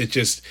 It's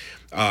just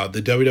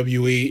the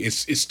WWE,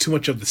 it's too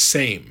much of the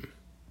same.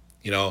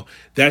 You know,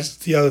 that's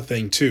the other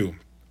thing too.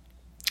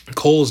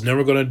 Cole is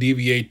never going to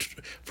deviate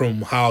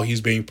from how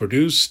he's being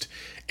produced.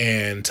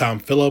 And Tom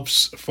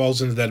Phillips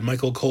falls into that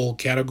Michael Cole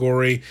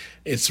category.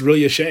 It's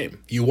really a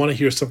shame. You want to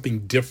hear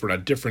something different,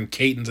 a different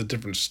cadence, a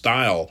different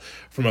style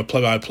from a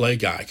play-by-play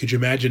guy. Could you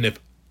imagine if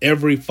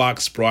every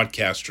Fox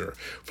broadcaster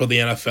for the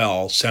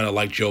NFL sounded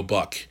like Joe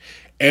Buck?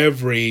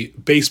 Every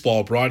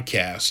baseball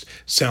broadcast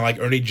sounded like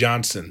Ernie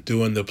Johnson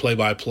doing the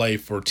play-by-play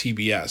for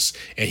TBS.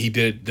 And he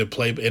did the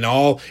play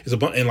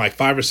in like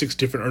 5 or 6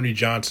 different Ernie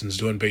Johnsons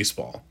doing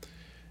baseball.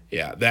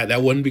 Yeah,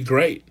 that wouldn't be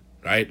great.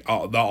 Right?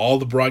 All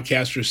the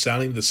broadcasters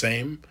sounding the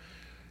same.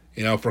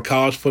 You know, for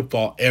college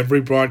football, every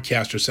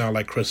broadcaster sounded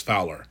like Chris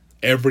Fowler.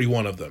 Every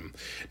one of them.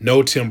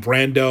 No Tim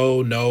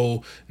Brando,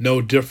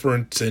 no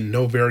difference and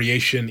no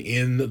variation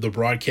in the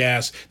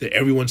broadcast. That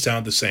everyone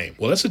sounded the same.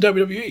 Well, that's the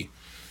WWE.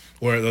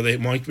 where they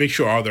might make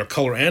sure all their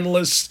color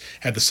analysts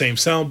have the same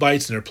sound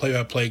bites and their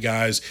play-by-play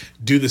guys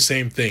do the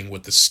same thing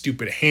with the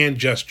stupid hand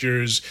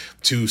gestures,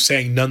 to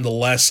saying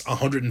nonetheless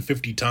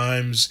 150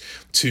 times,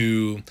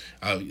 to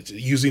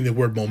using the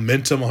word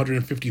momentum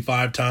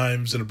 155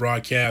 times in a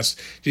broadcast.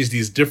 Just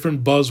these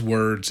different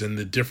buzzwords and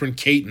the different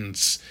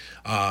cadence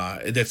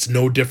that's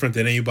no different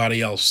than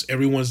anybody else.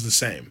 Everyone's the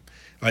same.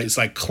 Right? It's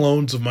like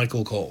clones of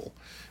Michael Cole.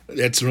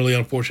 That's really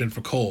unfortunate for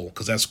Cole,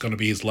 because that's going to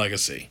be his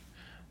legacy.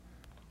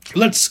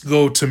 Let's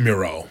go to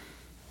Miro.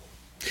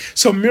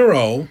 So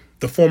Miro,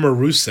 the former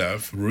Miro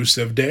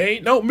Day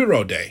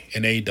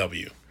in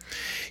AEW.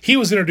 He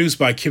was introduced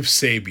by Kip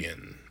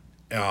Sabian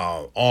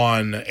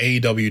on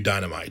AEW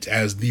Dynamite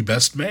as the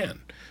best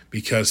man,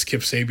 because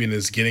Kip Sabian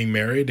is getting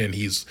married and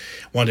he's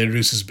wanted to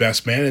introduce his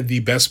best man, and the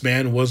best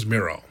man was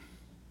Miro.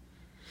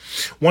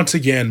 Once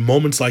again,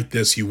 moments like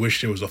this, you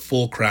wish there was a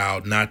full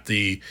crowd, not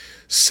the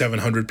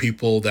 700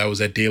 people that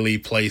was at Daly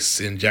Place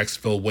in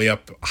Jacksonville, way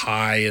up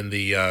high in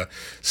the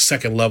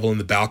second level in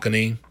the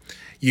balcony.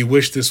 You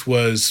wish this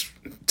was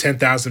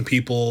 10,000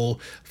 people,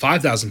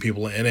 5,000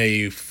 people in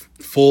a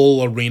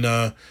full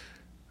arena,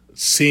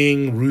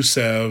 seeing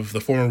Rusev,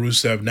 the former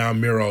Rusev, now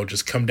Miro,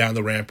 just come down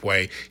the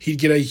rampway. He'd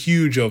get a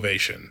huge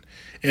ovation.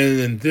 And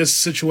in this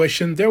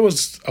situation, there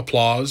was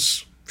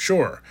applause,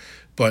 sure,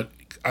 but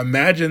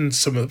imagine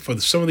some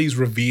of these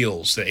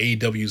reveals that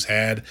AEW's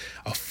had,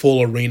 a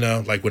full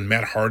arena, like when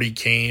Matt Hardy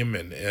came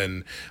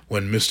and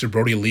when Mr.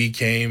 Brody Lee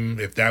came,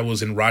 if that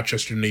was in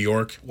Rochester, New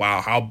York,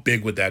 wow, how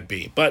big would that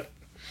be? But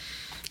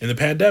in the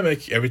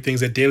pandemic,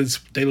 everything's at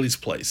Daly's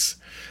Place.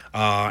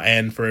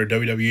 And for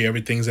WWE,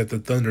 everything's at the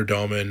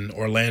Thunderdome in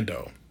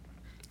Orlando.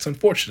 It's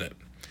unfortunate.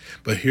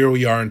 But here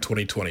we are in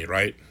 2020,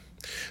 right?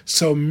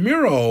 So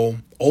Miro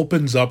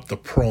opens up the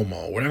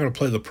promo. We're not going to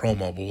play the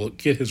promo, but we'll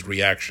get his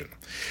reaction.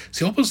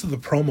 So he opens up the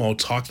promo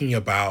talking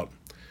about,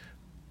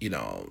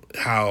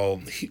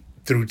 how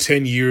through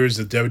 10 years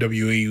the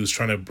WWE was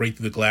trying to break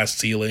through the glass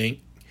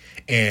ceiling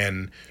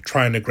and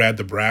trying to grab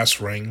the brass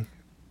ring.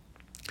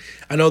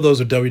 I know those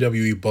are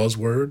WWE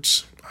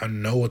buzzwords. I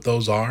know what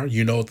those are.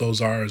 You know what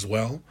those are as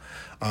well,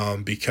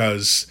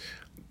 because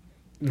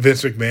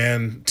Vince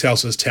McMahon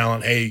tells his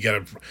talent, hey, you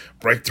got to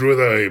break through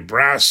the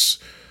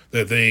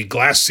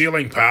glass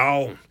ceiling,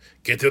 pal.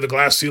 Get through the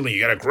glass ceiling.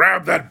 You got to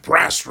grab that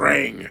brass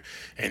ring,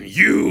 and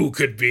you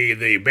could be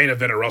the main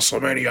event of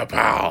WrestleMania,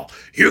 pal.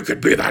 You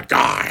could be that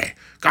guy.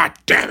 God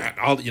damn it.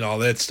 All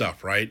that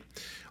stuff, right?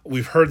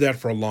 We've heard that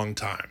for a long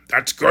time.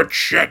 That's good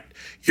shit.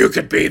 You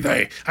could be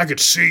I could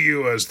see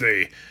you as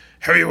the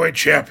heavyweight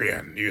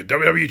champion, you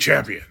WWE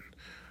champion.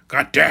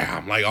 God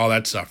damn, like all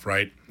that stuff,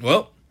 right?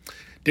 Well,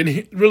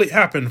 didn't really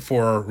happen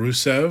for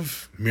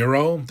Rusev.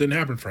 Miro, didn't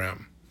happen for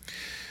him.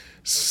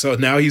 So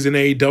now he's in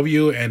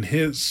AEW, and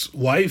his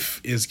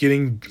wife is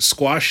getting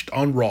squashed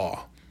on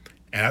Raw.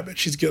 And I bet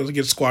she's going to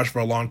get squashed for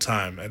a long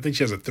time. I think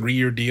she has a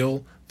 3-year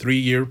deal,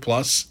 3-year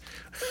plus.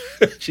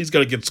 She's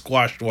going to get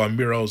squashed while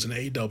Miro's in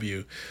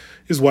AEW.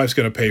 His wife's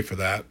going to pay for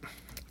that,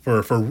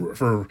 for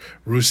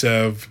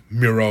Rusev,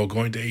 Miro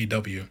going to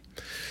AEW.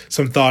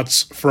 Some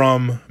thoughts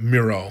from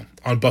Miro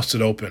on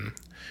Busted Open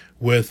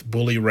with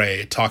Bully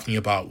Ray, talking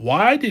about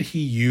why did he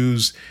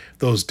use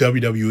those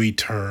WWE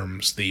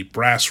terms, the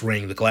brass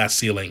ring, the glass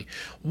ceiling.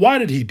 Why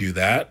did he do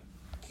that?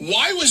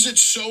 Why was it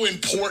so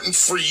important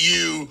for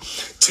you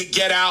to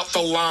get out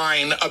the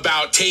line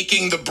about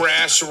taking the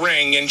brass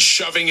ring and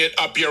shoving it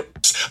up your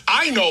ass?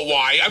 I know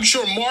why. I'm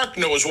sure Mark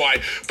knows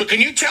why. But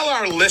can you tell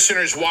our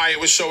listeners why it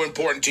was so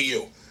important to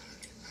you?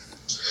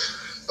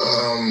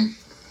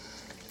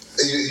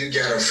 You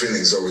gather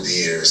feelings over the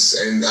years,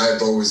 and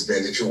I've always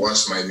been, if you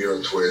watch my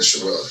Miro Twitch,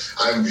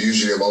 I'm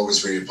always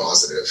very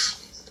positive.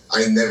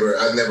 I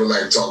never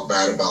like talk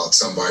bad about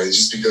somebody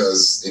just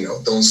because,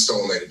 don't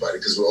stone anybody,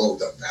 because we've all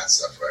done that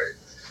stuff, right?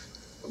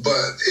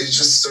 But it's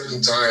just a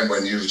certain time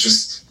when you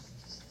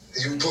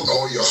put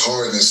all your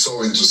heart and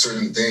soul into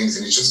certain things,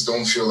 and you just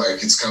don't feel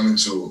like it's coming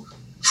to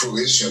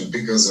fruition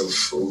because of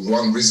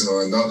one reason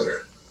or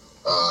another.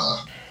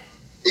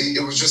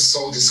 It was just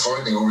so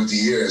disheartening over the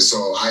years.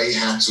 So I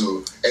had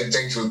to, and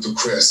thank you to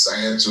Chris,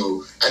 I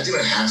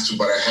didn't have to,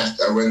 but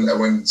I went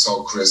and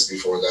saw Chris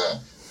before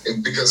that.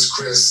 Because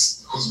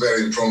Chris, who's better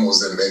in promos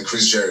than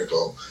Chris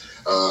Jericho,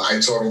 I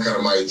told him kind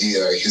of my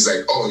idea. He's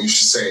like, oh, you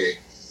should say,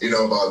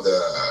 about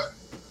the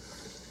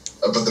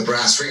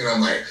brass ring. And I'm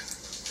like,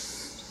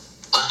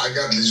 I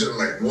got legit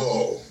like,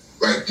 whoa,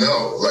 like,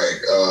 no,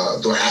 like,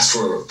 do I ask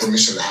for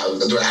permission?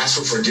 Do I ask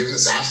for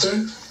forgiveness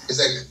after? He's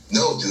like,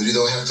 no, dude, you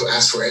don't have to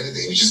ask for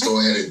anything. You just go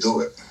ahead and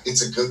do it.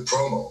 It's a good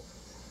promo.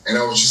 And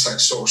I was just like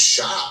so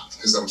shocked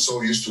because I'm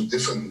so used to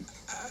different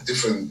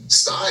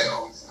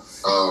style.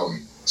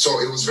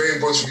 So it was very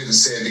important for me to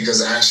say it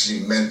because I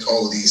actually meant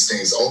all these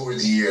things. Over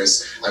the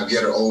years, I've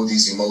gathered all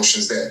these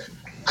emotions that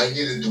I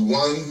needed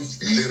one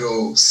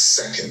little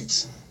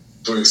second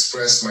to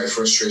express my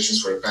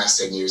frustrations for the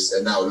past 10 years.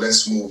 And now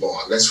let's move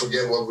on. Let's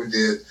forget what we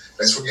did.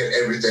 Let's forget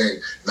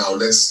everything. Now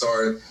let's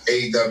start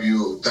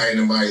AEW,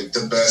 Dynamite,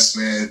 The Best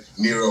Man,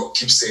 Miro,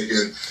 Keep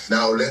Sapien.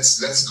 Now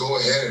let's go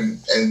ahead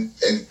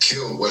and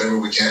kill whatever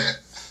we can.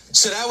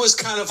 So that was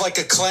kind of like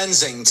a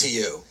cleansing to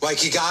you.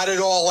 Like you got it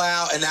all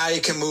out and now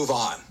you can move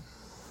on.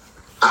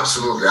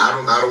 Absolutely. I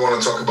don't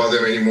want to talk about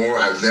them anymore.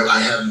 I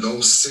have no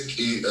sick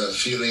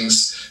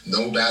feelings,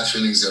 no bad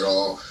feelings at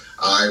all.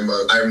 I'm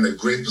in a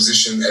great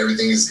position.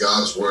 Everything is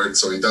God's word,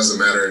 so it doesn't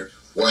matter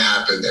what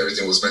happened.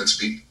 Everything was meant to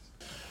be.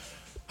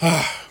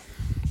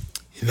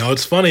 You know,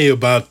 it's funny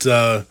about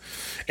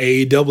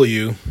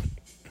AEW.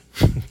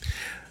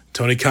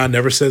 Tony Khan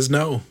never says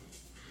no.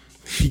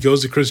 He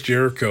goes to Chris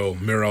Jericho,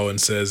 Miro, and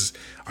says,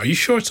 "Are you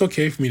sure it's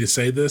okay for me to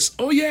say this?"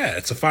 "Oh, yeah,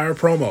 it's a fire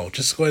promo.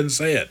 Just go ahead and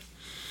say it."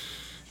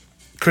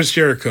 Chris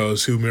Jericho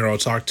is who Miro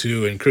talked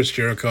to, and Chris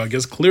Jericho, I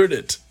guess, cleared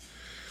it.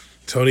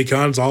 Tony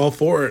Khan's all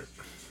for it.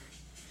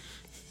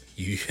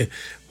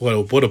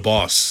 What a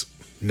boss.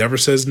 Never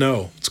says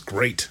no. It's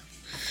great.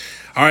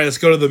 All right, let's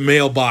go to the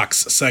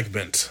mailbox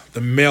segment.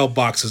 The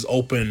mailbox is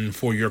open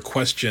for your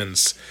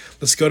questions.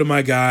 Let's go to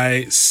my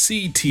guy,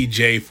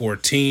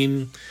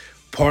 CTJ14,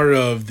 part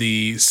of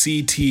the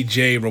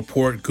CTJ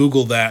report.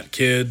 Google that,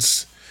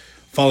 kids.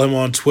 Follow him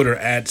on Twitter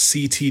at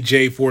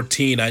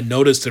CTJ14. I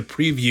noticed a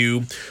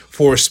preview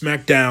for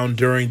SmackDown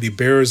during the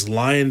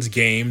Bears-Lions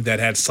game that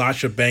had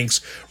Sasha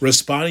Banks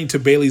responding to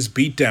Bayley's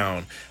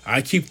beatdown.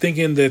 I keep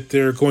thinking that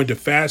they're going to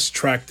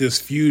fast-track this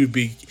feud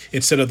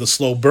instead of the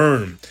slow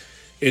burn.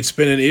 It's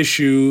been an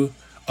issue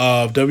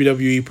of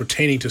WWE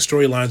pertaining to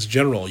storylines in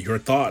general. Your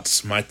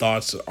thoughts? My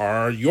thoughts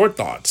are your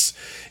thoughts.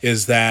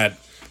 Is that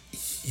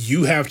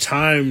you have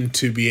time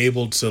to be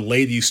able to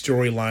lay these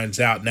storylines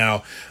out.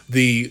 Now,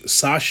 the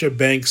Sasha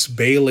Banks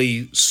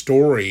Bayley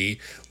story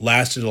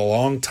lasted a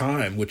long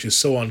time, which is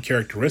so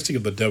uncharacteristic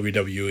of the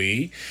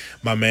WWE,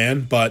 my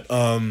man. But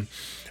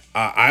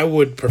I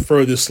would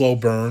prefer the slow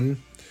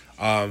burn.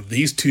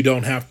 These two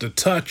don't have to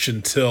touch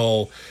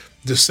until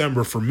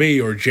December for me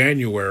or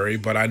January,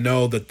 but I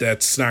know that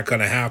that's not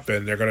going to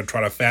happen. They're going to try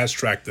to fast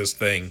track this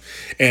thing,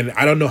 and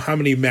I don't know how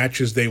many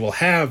matches they will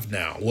have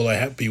now. Will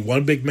it be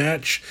one big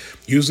match?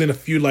 Usually in a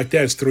feud like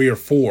that, it's 3 or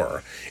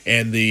 4,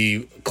 and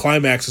the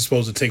climax is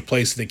supposed to take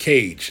place in the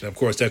cage. And of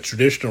course, that's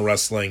traditional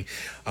wrestling,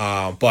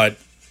 but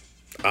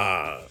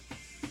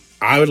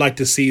I would like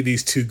to see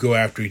these two go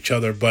after each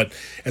other. But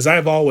as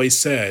I've always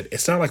said,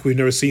 it's not like we've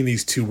never seen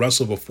these two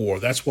wrestle before.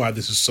 That's why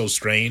this is so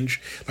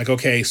strange. Like,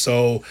 okay,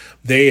 so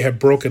they have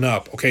broken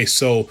up. Okay,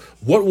 so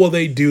what will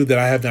they do that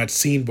I have not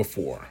seen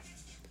before?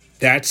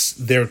 That's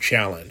their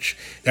challenge.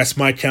 That's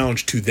my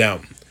challenge to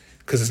them.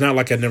 Because it's not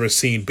like I've never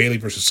seen Bayley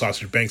versus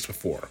Sasha Banks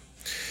before.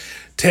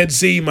 Ted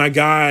Z, my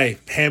guy,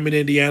 Hammond,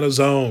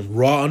 Indiana's own.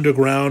 Raw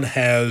Underground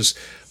has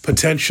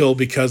potential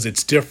because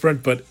it's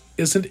different, but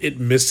isn't it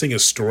missing a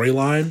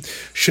storyline?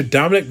 Should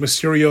Dominic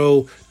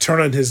Mysterio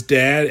turn on his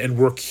dad and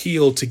work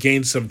heel to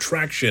gain some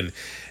traction?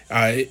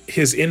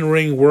 His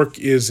in-ring work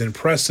is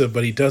impressive,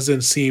 but he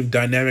doesn't seem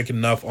dynamic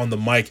enough on the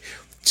mic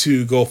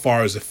to go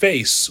far as a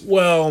face.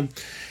 Well,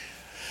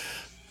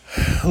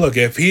 look,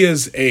 if he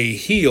is a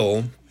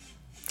heel,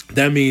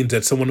 that means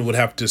that someone would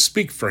have to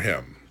speak for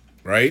him,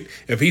 right?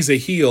 If he's a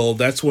heel,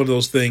 that's one of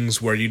those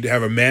things where you'd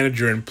have a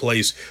manager in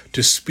place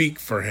to speak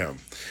for him.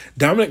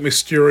 Dominic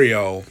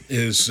Mysterio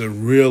is a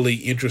really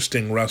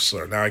interesting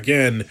wrestler. Now,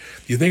 again,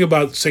 you think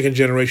about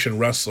second-generation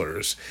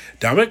wrestlers,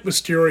 Dominic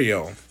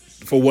Mysterio,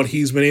 for what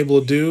he's been able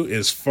to do,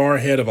 is far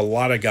ahead of a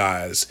lot of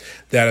guys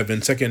that have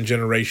been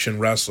second-generation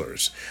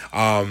wrestlers.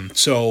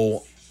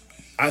 So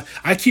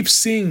I keep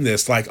seeing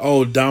this, like,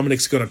 oh,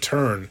 Dominic's going to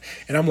turn.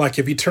 And I'm like,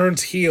 if he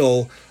turns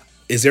heel,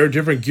 is there a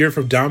different gear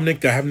from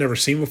Dominic that I've never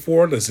seen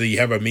before? Does he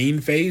have a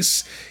mean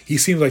face? He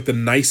seems like the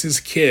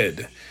nicest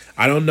kid.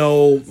 I don't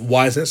know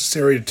why it's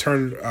necessary to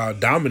turn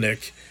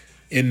Dominic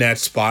in that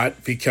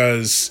spot,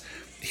 because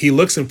he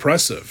looks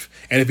impressive.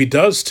 And if he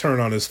does turn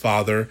on his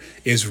father,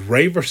 is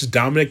Rey versus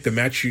Dominic the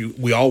match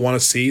we all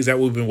want to see? Is that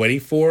what we've been waiting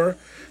for?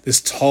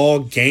 This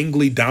tall,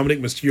 gangly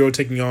Dominic Mysterio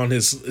taking on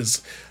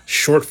his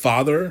short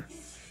father?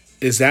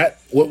 Is that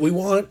what we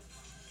want?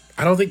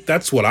 I don't think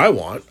that's what I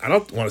want. I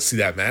don't want to see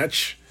that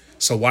match.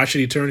 So why should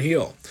he turn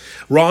heel?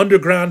 Raw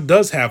Underground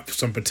does have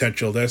some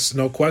potential. There's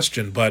no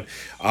question. But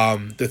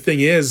the thing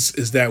is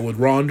that with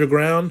Raw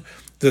Underground,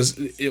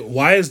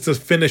 why is the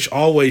finish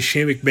always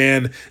Shane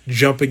McMahon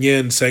jumping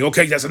in saying,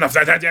 okay, that's enough,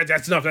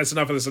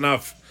 that's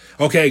enough.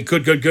 Okay,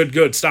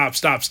 good.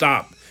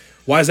 Stop.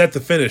 Why is that the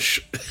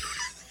finish?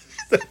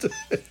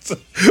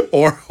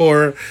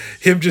 or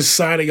him just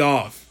signing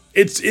off.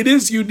 It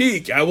is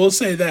unique. I will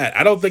say that.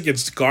 I don't think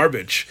it's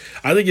garbage.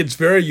 I think it's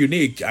very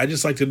unique. I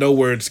just like to know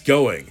where it's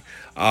going.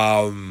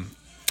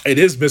 It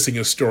is missing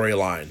a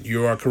storyline.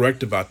 You are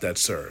correct about that,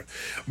 sir.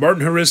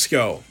 Martin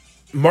Harisco,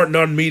 Martin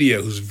on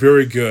Media, who's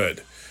very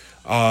good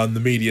on the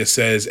media,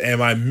 says,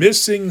 am I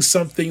missing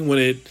something when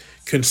it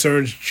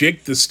concerns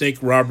Jake the Snake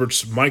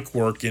Roberts' mic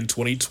work in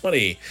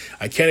 2020.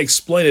 I can't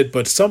explain it,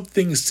 but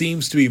something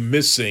seems to be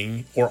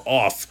missing or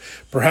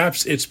off.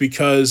 Perhaps it's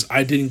because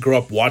I didn't grow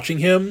up watching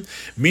him.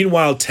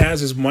 Meanwhile,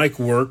 Taz's mic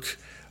work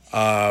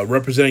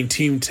representing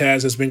Team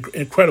Taz has been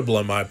incredible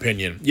in my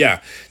opinion.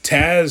 Yeah,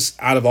 Taz,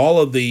 out of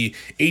all of the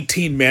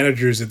 18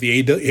 managers that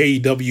the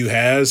AEW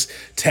has,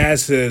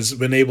 Taz has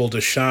been able to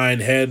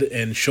shine head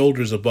and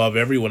shoulders above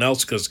everyone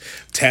else because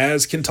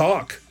Taz can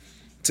talk.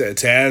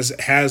 Taz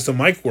has the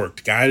mic work.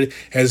 The guy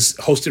has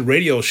hosted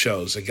radio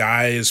shows. The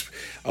guy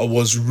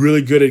was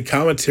really good at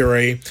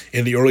commentary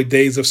in the early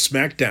days of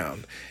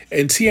SmackDown.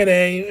 And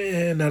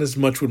TNA, not as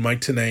much with Mike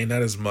Tenay,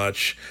 not as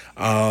much.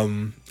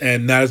 And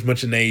not as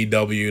much in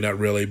AEW, not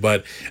really.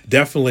 But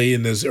definitely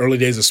in those early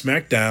days of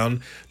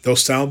SmackDown,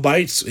 those sound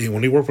bites,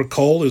 when he worked with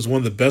Cole, it was one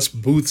of the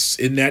best booths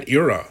in that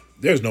era.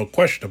 There's no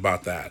question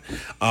about that.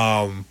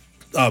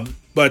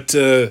 But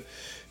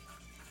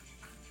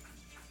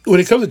when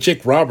it comes to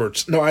Jake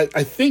Roberts, no, I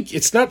think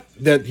it's not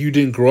that you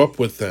didn't grow up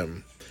with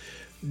him.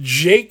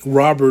 Jake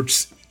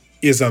Roberts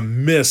is a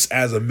miss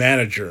as a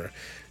manager.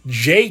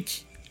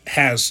 Jake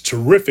has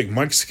terrific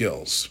mic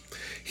skills.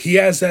 He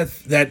has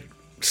that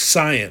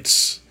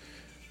science.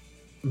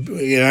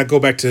 And I go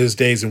back to his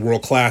days in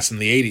World Class in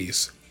the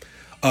 80s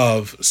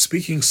of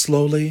speaking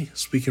slowly,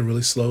 speaking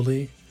really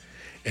slowly,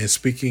 and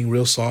speaking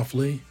real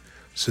softly.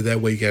 So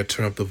that way you got to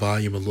turn up the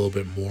volume a little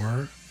bit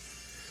more.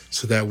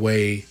 So that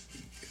way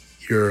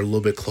you're a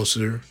little bit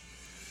closer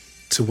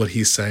to what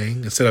he's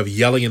saying. Instead of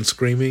yelling and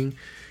screaming,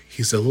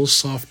 he's a little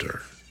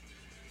softer.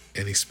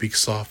 And he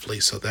speaks softly,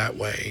 so that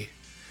way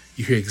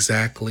you hear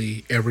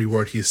exactly every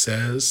word he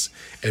says,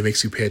 and it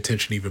makes you pay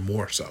attention even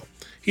more so.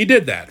 He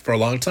did that for a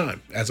long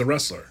time as a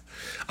wrestler.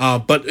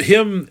 But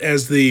him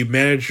as the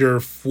manager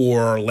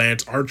for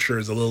Lance Archer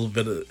is a little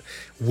bit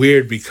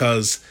weird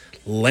because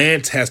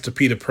Lance has to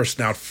be the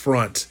person out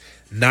front,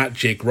 not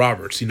Jake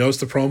Roberts. You notice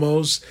the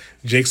promos?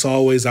 Jake's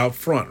always out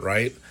front,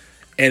 right?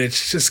 And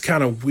it's just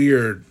kind of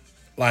weird.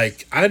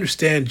 Like, I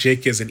understand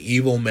Jake is an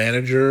evil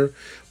manager,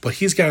 but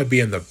he's got to be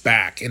in the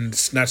back and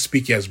not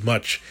speak as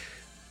much.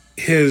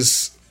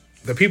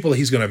 The people that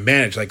he's going to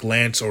manage, like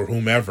Lance or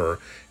whomever,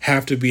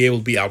 have to be able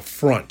to be out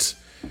front.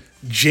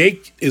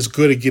 Jake is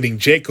good at getting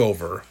Jake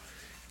over.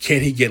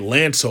 Can he get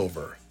Lance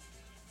over?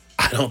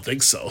 I don't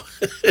think so.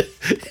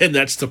 And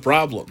that's the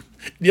problem.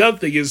 The other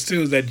thing is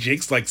that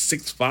Jake's like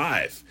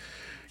 6'5".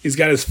 He's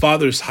got his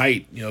father's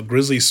height.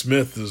 Grizzly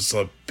Smith is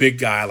a big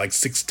guy, like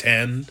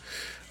 6'10".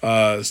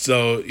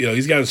 So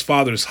he's got his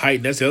father's height,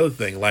 and that's the other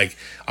thing. Like,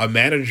 a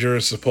manager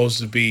is supposed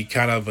to be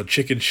kind of a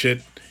chicken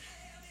shit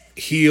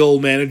heel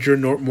manager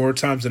more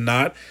times than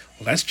not.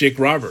 Well, that's Jake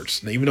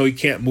Roberts. And even though he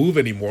can't move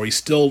anymore, he's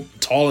still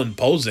tall and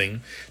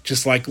imposing,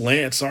 just like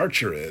Lance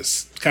Archer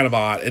is. It's kind of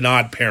an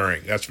odd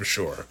pairing, that's for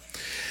sure.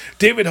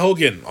 David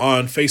Hogan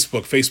on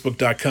Facebook,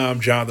 facebook.com,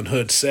 Jonathan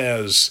Hood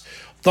says,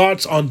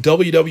 thoughts on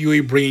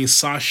WWE bringing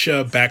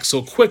Sasha back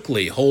so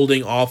quickly,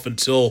 holding off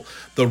until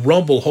the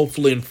Rumble,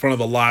 hopefully in front of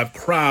a live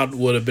crowd,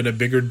 would have been a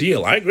bigger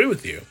deal. I agree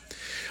with you.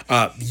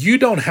 You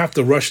don't have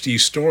to rush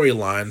these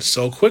storylines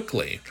so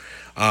quickly.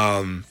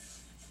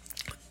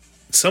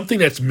 Something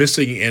that's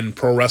missing in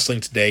pro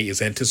wrestling today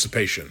is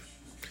anticipation.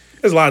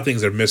 There's a lot of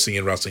things that are missing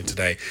in wrestling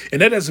today.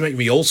 And that doesn't make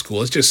me old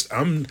school. It's just,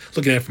 I'm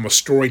looking at it from a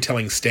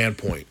storytelling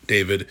standpoint,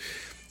 David.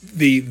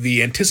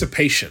 The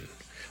anticipation.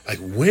 Like,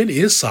 when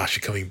is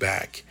Sasha coming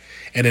back?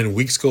 And then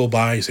weeks go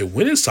by, you say,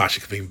 when is Sasha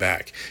coming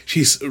back?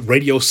 She's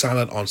radio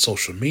silent on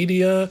social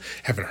media,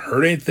 haven't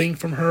heard anything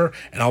from her,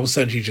 and all of a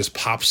sudden she just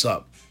pops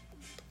up.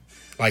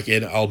 Like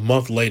in a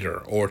month later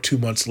or 2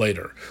 months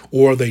later.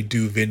 Or they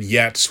do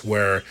vignettes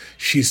where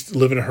she's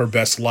living her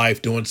best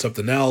life, doing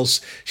something else.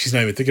 She's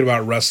not even thinking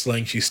about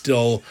wrestling. She's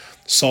still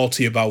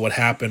salty about what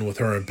happened with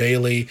her and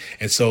Bayley.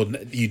 And so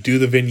you do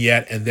the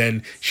vignette and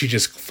then she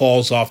just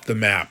falls off the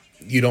map.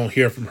 You don't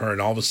hear from her. And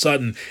all of a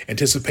sudden,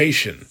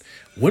 anticipation.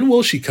 When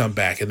will she come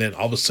back? And then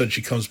all of a sudden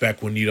she comes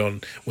back when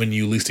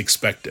you least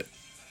expect it.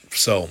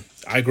 So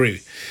I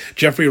agree.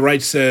 Jeffrey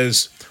Wright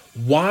says,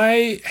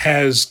 why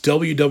has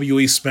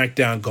WWE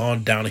SmackDown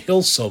gone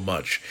downhill so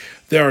much?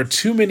 There are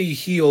too many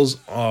heels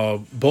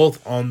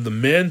both on the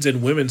men's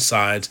and women's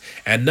sides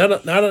and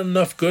not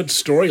enough good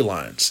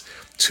storylines.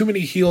 Too many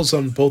heels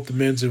on both the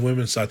men's and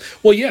women's side.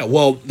 Well, yeah,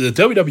 the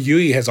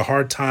WWE has a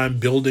hard time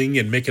building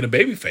and making a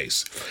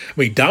babyface. I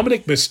mean,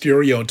 Dominic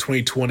Mysterio in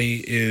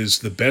 2020 is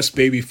the best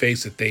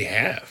babyface that they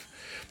have.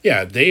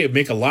 Yeah, they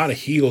make a lot of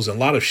heels and a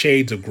lot of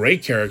shades of gray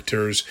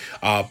characters,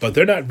 but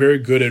they're not very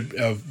good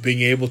at being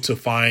able to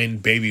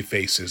find baby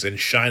faces and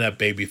shine up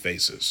baby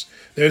faces.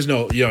 There's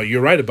no, you're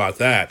right about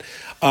that.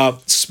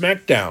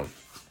 SmackDown.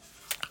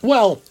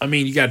 Well, I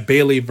mean, you got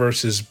Bayley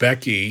versus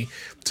Becky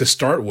to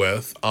start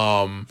with,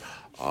 but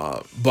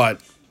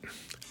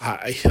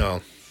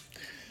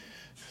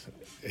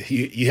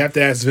you have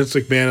to ask Vince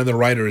McMahon and the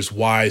writers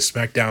why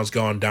SmackDown's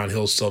gone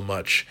downhill so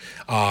much.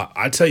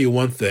 I tell you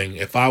one thing: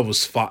 if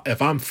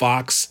I'm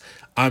Fox,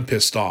 I'm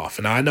pissed off,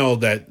 and I know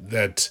that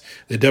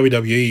the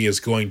WWE is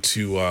going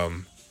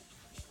to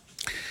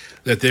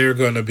that they're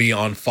going to be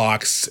on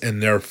Fox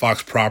and their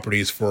Fox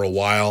properties for a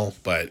while,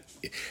 but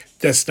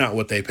that's not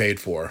what they paid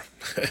for.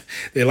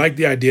 They like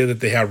the idea that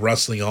they have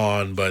wrestling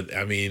on, but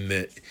I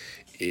mean,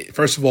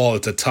 first of all,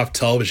 it's a tough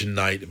television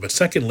night, but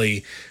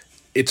secondly,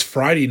 it's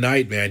Friday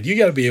night, man. You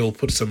got to be able to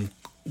put some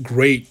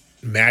great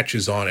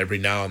matches on every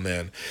now and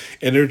then,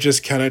 and they're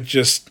just kind of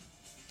just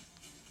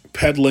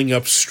peddling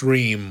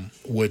upstream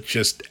with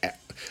just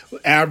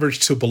average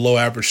to below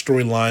average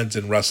storylines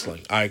in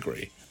wrestling. I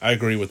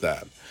agree with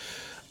that.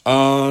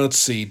 Let's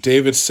see.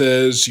 David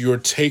says, your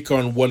take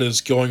on what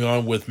is going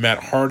on with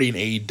Matt Hardy and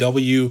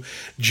AEW.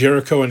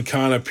 Jericho and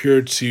Khan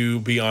appear to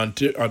be on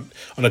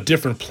a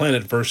different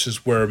planet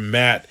versus where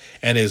Matt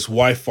and his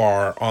wife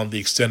are on the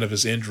extent of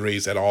his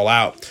injuries at All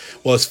Out.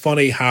 Well, it's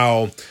funny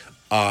how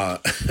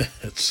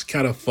it's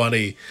kind of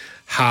funny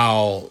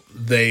how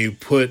they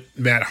put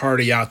Matt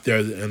Hardy out there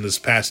in this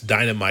past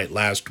Dynamite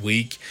last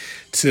week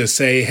to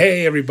say,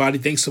 hey, everybody,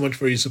 thanks so much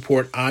for your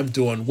support. I'm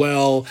doing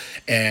well,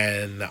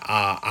 and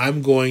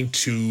I'm going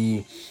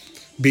to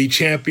be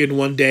champion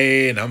one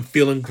day, and I'm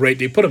feeling great.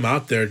 They put him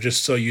out there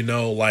just so you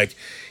know, like,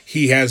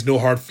 he has no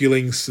hard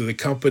feelings to the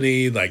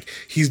company. Like,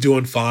 he's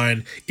doing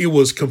fine. It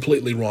was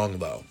completely wrong,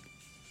 though.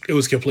 It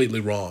was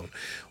completely wrong.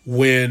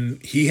 When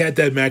he had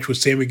that match with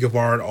Sammy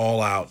Guevara at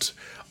All Out,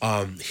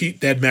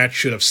 that match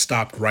should have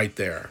stopped right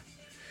there.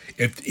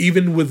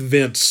 Even with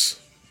Vince,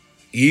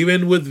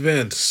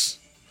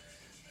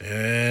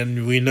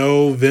 and we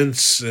know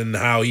Vince and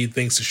how he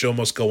thinks the show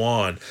must go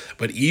on,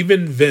 but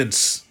even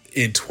Vince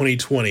in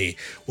 2020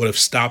 would have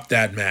stopped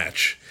that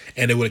match,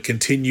 and it would have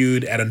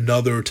continued at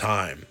another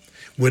time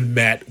when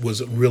Matt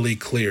was really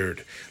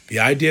cleared. The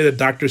idea that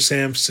Dr.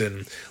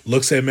 Sampson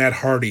looks at Matt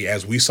Hardy,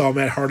 as we saw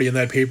Matt Hardy in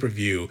that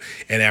pay-per-view,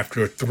 and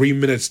after 3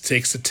 minutes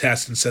takes the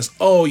test and says,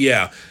 oh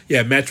yeah,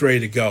 Matt's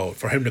ready to go.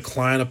 For him to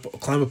climb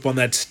up on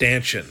that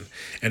stanchion,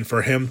 and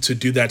for him to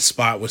do that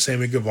spot with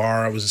Sammy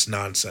Guevara was just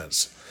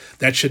nonsense.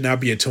 That should not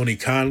be a Tony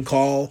Khan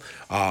call.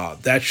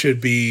 That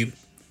should be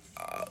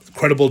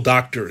credible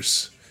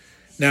doctors.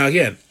 Now,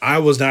 again, I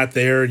was not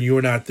there and you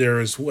were not there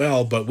as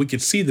well, but we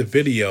could see the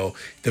video.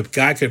 The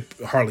guy could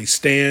hardly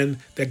stand.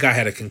 That guy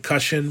had a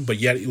concussion, but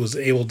yet he was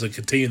able to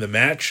continue the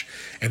match.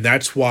 And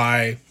that's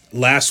why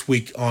last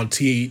week on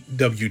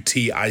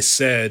TWT, I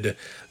said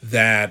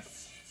that,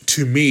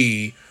 to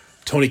me,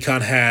 Tony Khan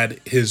had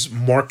his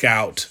mark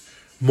out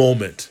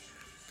moment.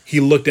 He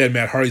looked at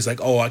Matt Hardy, he's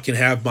like, oh, I can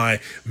have my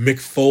Mick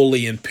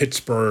Foley in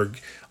Pittsburgh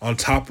on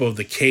top of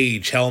the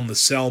cage, Hell in the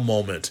Cell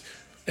moment.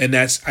 And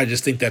I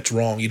just think that's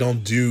wrong. You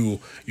don't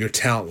do your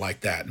talent like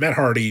that. Matt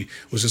Hardy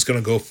was just going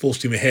to go full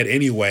steam ahead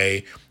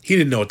anyway. He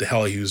didn't know what the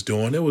hell he was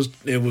doing. It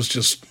was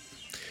just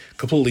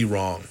completely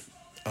wrong.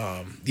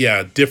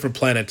 Different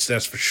planets,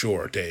 that's for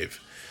sure, Dave.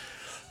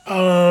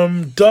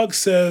 Doug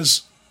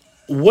says,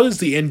 what is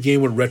the end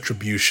game with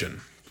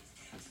Retribution?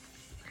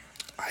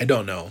 I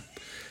don't know.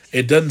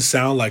 It doesn't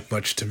sound like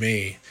much to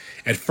me.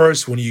 At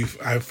first, when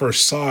I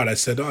first saw it, I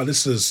said, oh,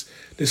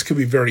 this could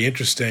be very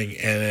interesting.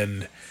 And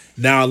then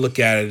now I look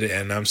at it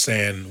and I'm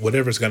saying,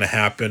 whatever's going to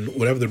happen,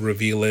 whatever the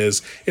reveal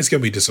is, it's going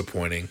to be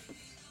disappointing.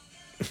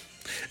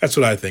 That's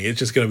what I think. It's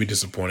just going to be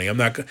disappointing. I'm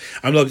not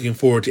looking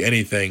forward to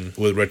anything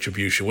with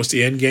Retribution. What's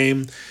the end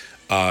game?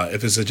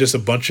 If it's just a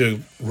bunch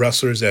of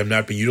wrestlers that have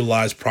not been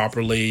utilized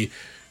properly,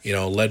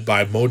 led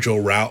by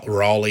Mojo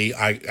Rawley,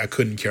 I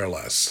couldn't care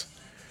less.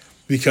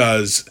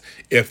 Because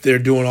if they're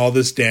doing all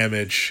this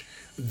damage,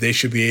 they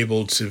should be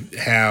able to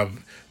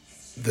have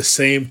the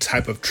same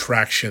type of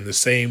traction, the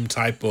same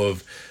type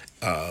of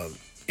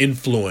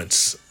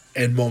influence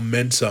and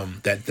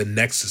momentum that the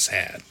Nexus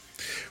had.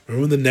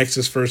 Remember when the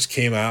Nexus first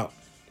came out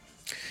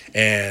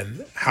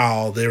and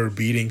how they were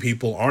beating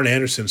people? Arn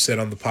Anderson said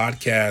on his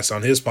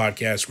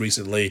podcast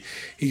recently,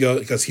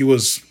 because he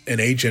was an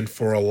agent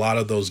for a lot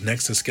of those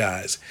Nexus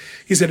guys,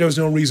 he said there was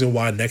no reason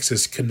why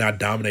Nexus could not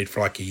dominate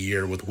for like a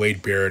year with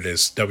Wade Barrett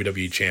as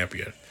WWE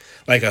champion.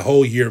 Like a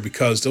whole year,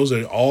 because those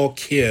are all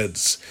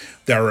kids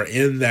that are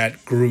in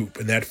that group,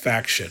 in that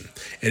faction,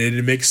 and it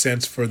didn't make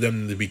sense for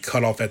them to be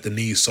cut off at the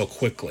knees so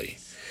quickly.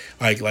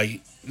 Like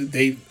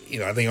they,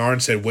 I think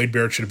Arn said Wade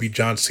Barrett should beat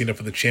John Cena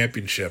for the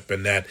championship,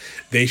 and that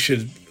they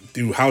should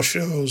do house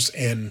shows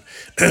and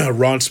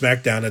Raw and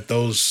SmackDown.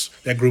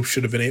 That group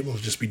should have been able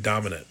to just be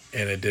dominant,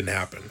 and it didn't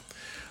happen.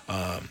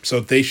 So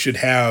they should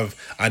have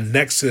a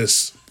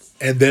Nexus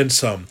and then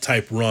some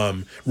type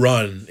run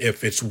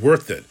if it's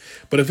worth it.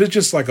 But if it's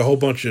just like a whole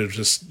bunch of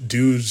just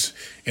dudes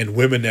and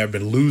women that have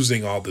been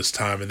losing all this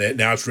time, and that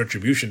now it's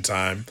Retribution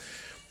time,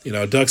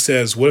 Doug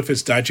says, what if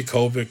it's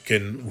Dijakovic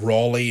and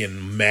Rawley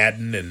and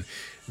Madden and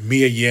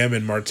Mia Yim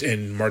and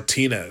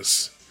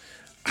Martinez?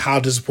 How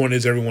disappointed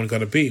is everyone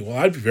going to be? Well,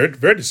 I'd be very,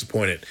 very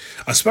disappointed.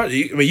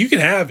 Especially, you can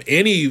have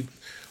any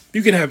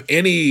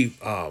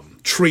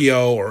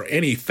trio or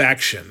any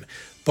faction,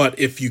 but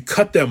if you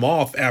cut them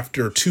off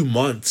after 2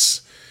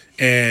 months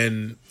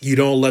and you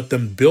don't let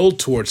them build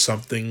towards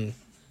something,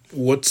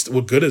 what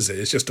good is it?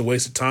 It's just a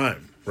waste of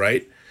time,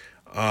 right?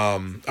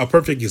 A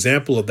perfect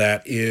example of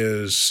that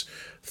is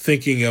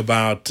thinking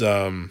about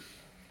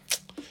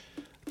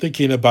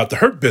thinking about the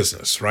Hurt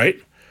Business,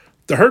 right?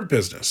 The Hurt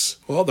Business.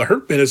 Well, the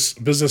Hurt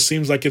business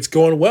seems like it's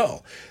going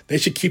well. They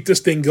should keep this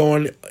thing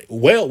going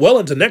well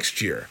into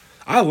next year.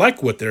 I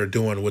like what they're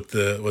doing with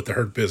the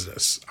Hurt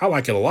Business. I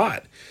like it a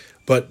lot.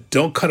 But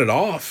don't cut it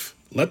off.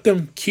 Let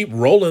them keep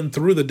rolling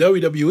through the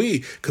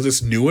WWE because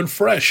it's new and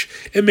fresh.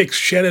 It makes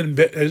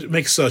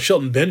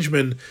Shelton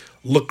Benjamin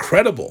look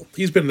credible.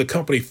 He's been in the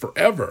company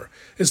forever.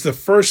 It's the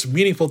first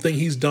meaningful thing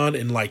he's done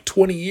in like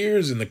 20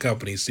 years in the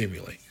company,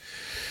 seemingly.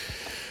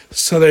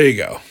 So there you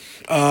go.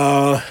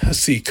 Let's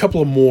see, a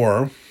couple of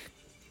more.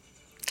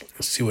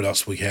 Let's see what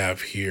else we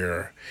have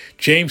here.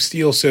 James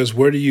Steele says,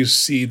 where do you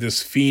see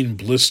this Fiend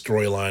Bliss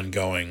storyline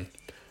going?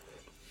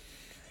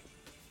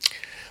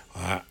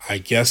 I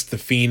guess the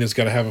Fiend is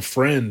going to have a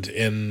friend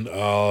in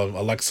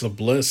Alexa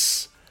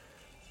Bliss.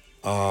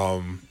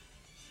 That's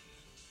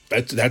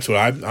what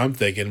I'm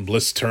thinking.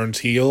 Bliss turns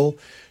heel.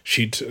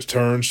 She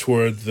turns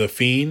toward the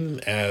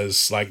Fiend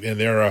as like, and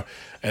they're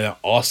an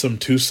awesome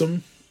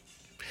twosome.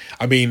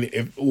 I mean,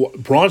 if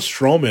Braun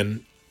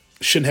Strowman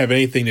shouldn't have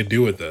anything to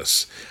do with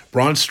this.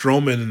 Braun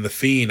Strowman and the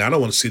Fiend, I don't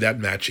want to see that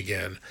match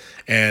again.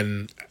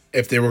 And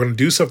if they were going to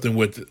do something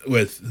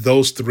with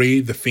those three,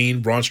 the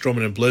Fiend, Braun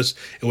Strowman, and Bliss,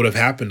 it would have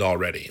happened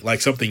already.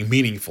 Like something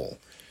meaningful.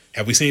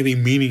 Have we seen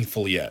anything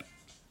meaningful yet?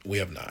 We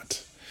have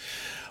not.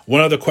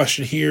 One other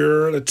question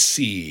here. Let's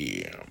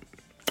see.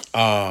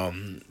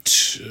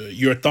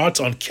 Your thoughts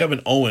on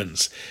Kevin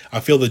Owens.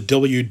 I feel the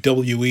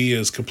WWE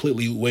is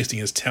completely wasting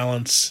his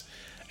talents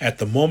at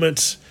the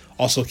moment.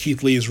 Also,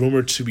 Keith Lee is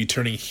rumored to be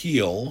turning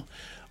heel.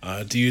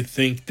 How do you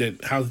think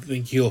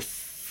he'll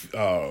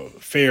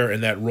fare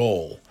in that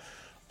role?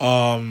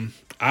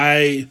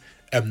 I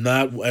am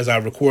not, as I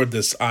record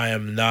this,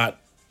 I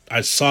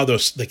saw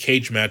the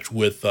cage match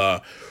with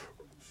Dominic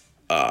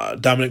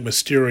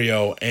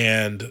Mysterio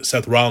and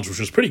Seth Rollins, which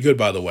was pretty good,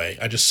 by the way.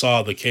 I just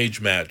saw the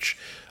cage match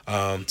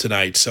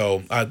tonight,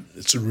 so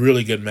it's a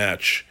really good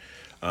match.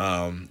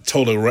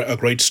 Told a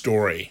great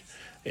story,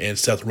 and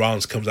Seth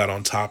Rollins comes out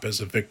on top as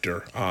a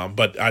victor.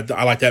 But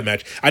I like that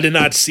match. I did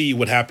not see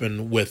what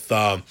happened with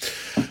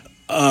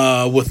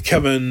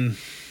Kevin.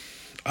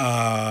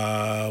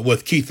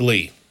 With Keith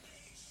Lee.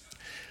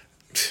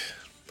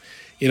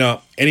 You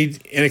know, any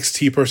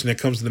NXT person that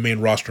comes to the main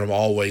roster, I'm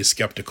always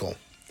skeptical.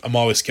 I'm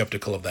always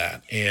skeptical of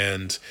that.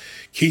 And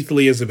Keith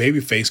Lee as a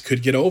babyface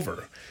could get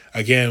over.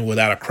 Again,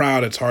 without a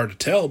crowd, it's hard to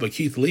tell, but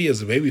Keith Lee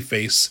as a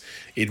babyface,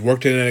 it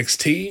worked in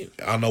NXT.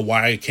 I don't know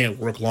why it can't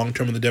work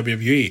long-term in the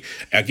WWE.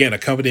 Again, a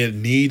company that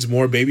needs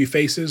more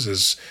babyfaces,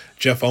 as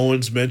Jeff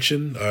Owens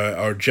mentioned,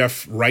 or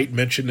Jeff Wright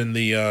mentioned in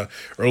the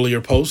earlier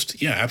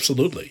post. Yeah,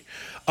 absolutely.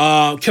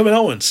 Kevin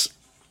Owens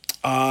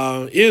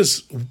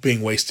is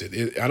being wasted.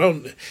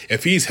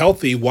 If he's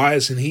healthy, why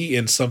isn't he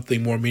in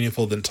something more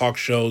meaningful than talk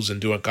shows and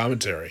doing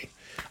commentary?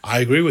 I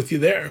agree with you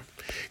there.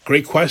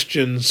 Great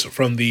questions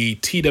from the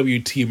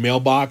TWT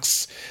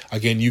mailbox.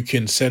 Again, you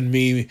can send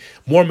me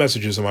more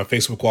messages on my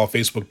Facebook wall,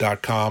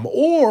 facebook.com,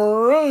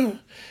 or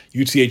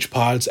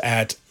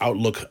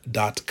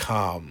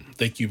uthpods@outlook.com.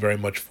 Thank you very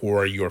much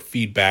for your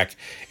feedback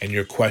and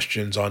your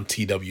questions on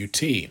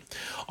TWT.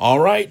 All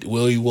right,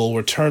 we will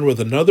return with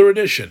another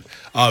edition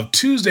of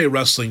Tuesday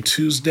Wrestling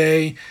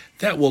Tuesday.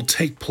 That will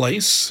take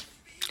place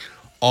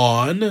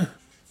on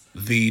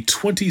the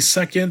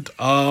 22nd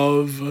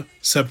of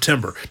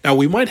September. Now,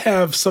 we might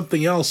have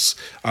something else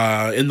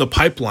in the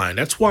pipeline.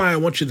 That's why I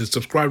want you to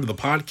subscribe to the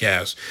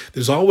podcast.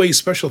 There's always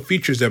special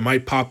features that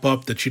might pop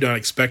up that you're not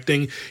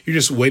expecting. You're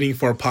just waiting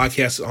for a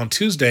podcast on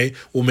Tuesday.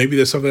 Well, maybe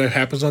there's something that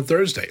happens on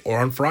Thursday or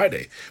on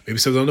Friday. Maybe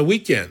something on the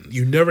weekend.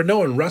 You never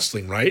know in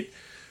wrestling, right?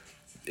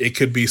 It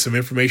could be some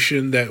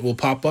information that will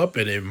pop up,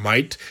 and it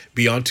might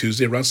be on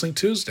Tuesday Wrestling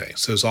Tuesday.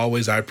 So as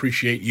always, I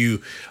appreciate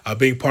you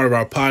being part of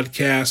our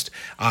podcast.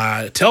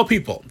 Tell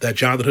people that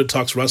Jonathan Hood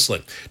Talks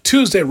Wrestling.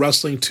 Tuesday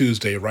Wrestling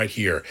Tuesday right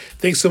here.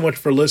 Thanks so much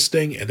for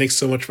listening, and thanks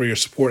so much for your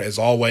support as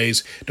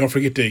always. Don't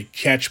forget to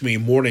catch me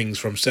mornings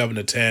from 7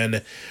 to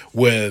 10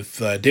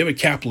 with David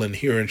Kaplan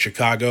here in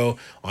Chicago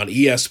on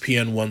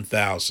ESPN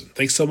 1000.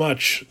 Thanks so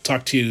much.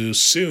 Talk to you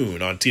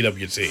soon on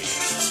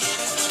TWT.